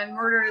 you know, and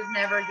murder is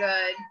never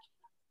good.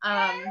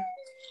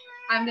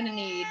 I'm gonna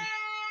need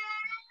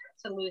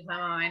to lose my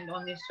mind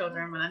on these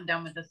children when I'm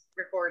done with this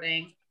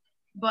recording.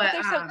 But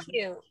they're so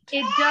cute.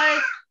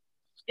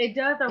 It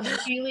does a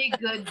really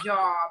good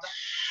job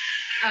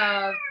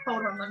of,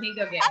 hold on, let me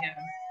go get him.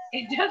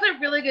 It does a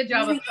really good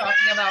job of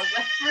talking about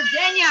West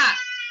Virginia.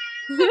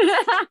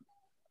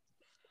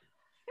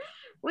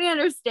 We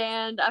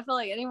understand. I feel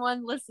like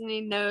anyone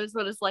listening knows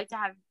what it's like to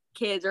have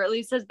kids, or at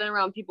least has been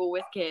around people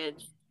with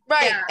kids.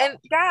 Right. Yeah. And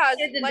guys,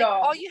 like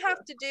all you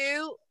have to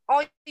do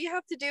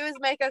is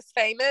make us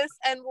famous,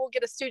 and we'll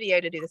get a studio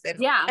to do this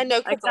in. Yeah. And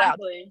no kids allowed.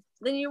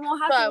 Then you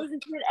won't have to listen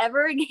to it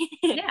ever again.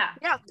 Yeah.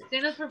 Yeah.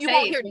 You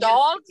won't hear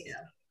dogs.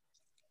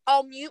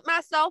 I'll mute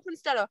myself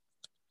instead of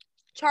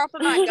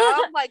chomping my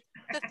gum. Like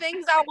the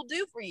things I will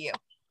do for you.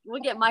 We'll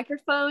get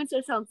microphones.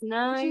 It sounds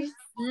nice.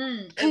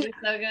 It'll be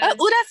so good.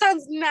 Oh, that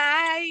sounds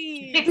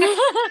nice.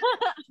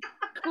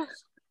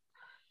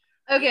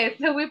 Okay,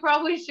 so we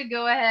probably should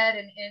go ahead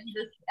and end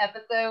this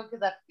episode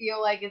because I feel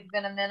like it's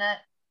been a minute.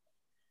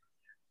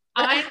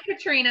 I'm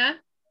Katrina.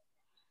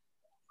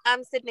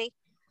 I'm Sydney.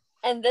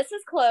 And this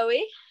is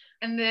Chloe.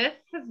 And this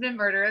has been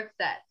Murder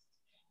Obsessed.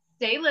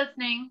 Stay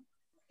listening.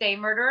 Stay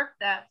murder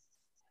obsessed.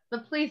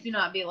 But please do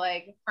not be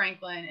like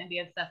Franklin and be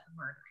obsessed with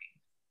murdering.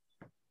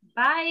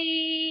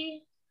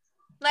 Bye.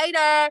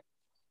 Later.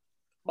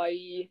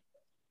 Bye.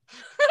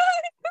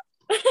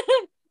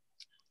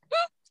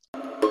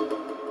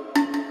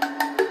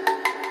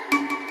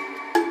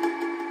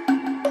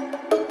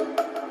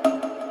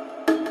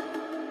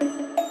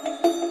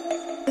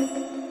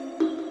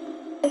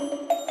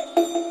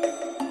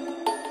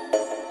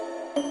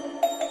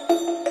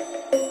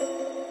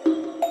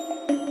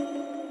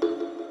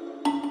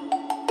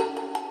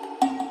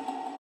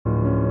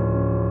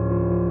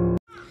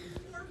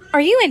 Are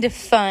you into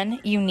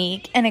fun,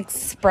 unique, and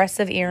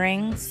expressive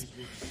earrings?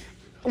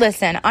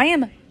 Listen, I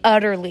am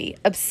utterly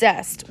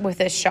obsessed with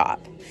this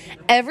shop.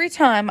 Every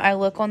time I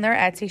look on their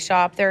Etsy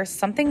shop, there is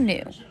something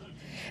new.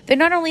 They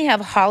not only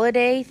have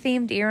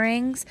holiday-themed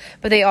earrings,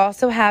 but they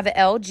also have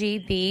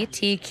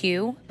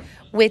LGBTQ,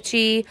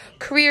 witchy,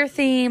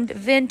 career-themed,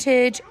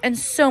 vintage, and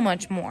so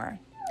much more.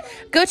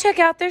 Go check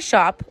out their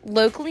shop,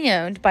 locally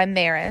owned by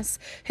Maris,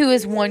 who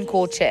is one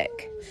cool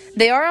chick.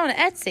 They are on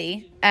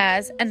Etsy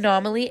as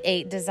Anomaly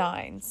 8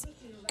 Designs.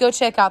 Go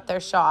check out their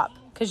shop,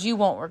 because you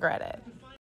won't regret it.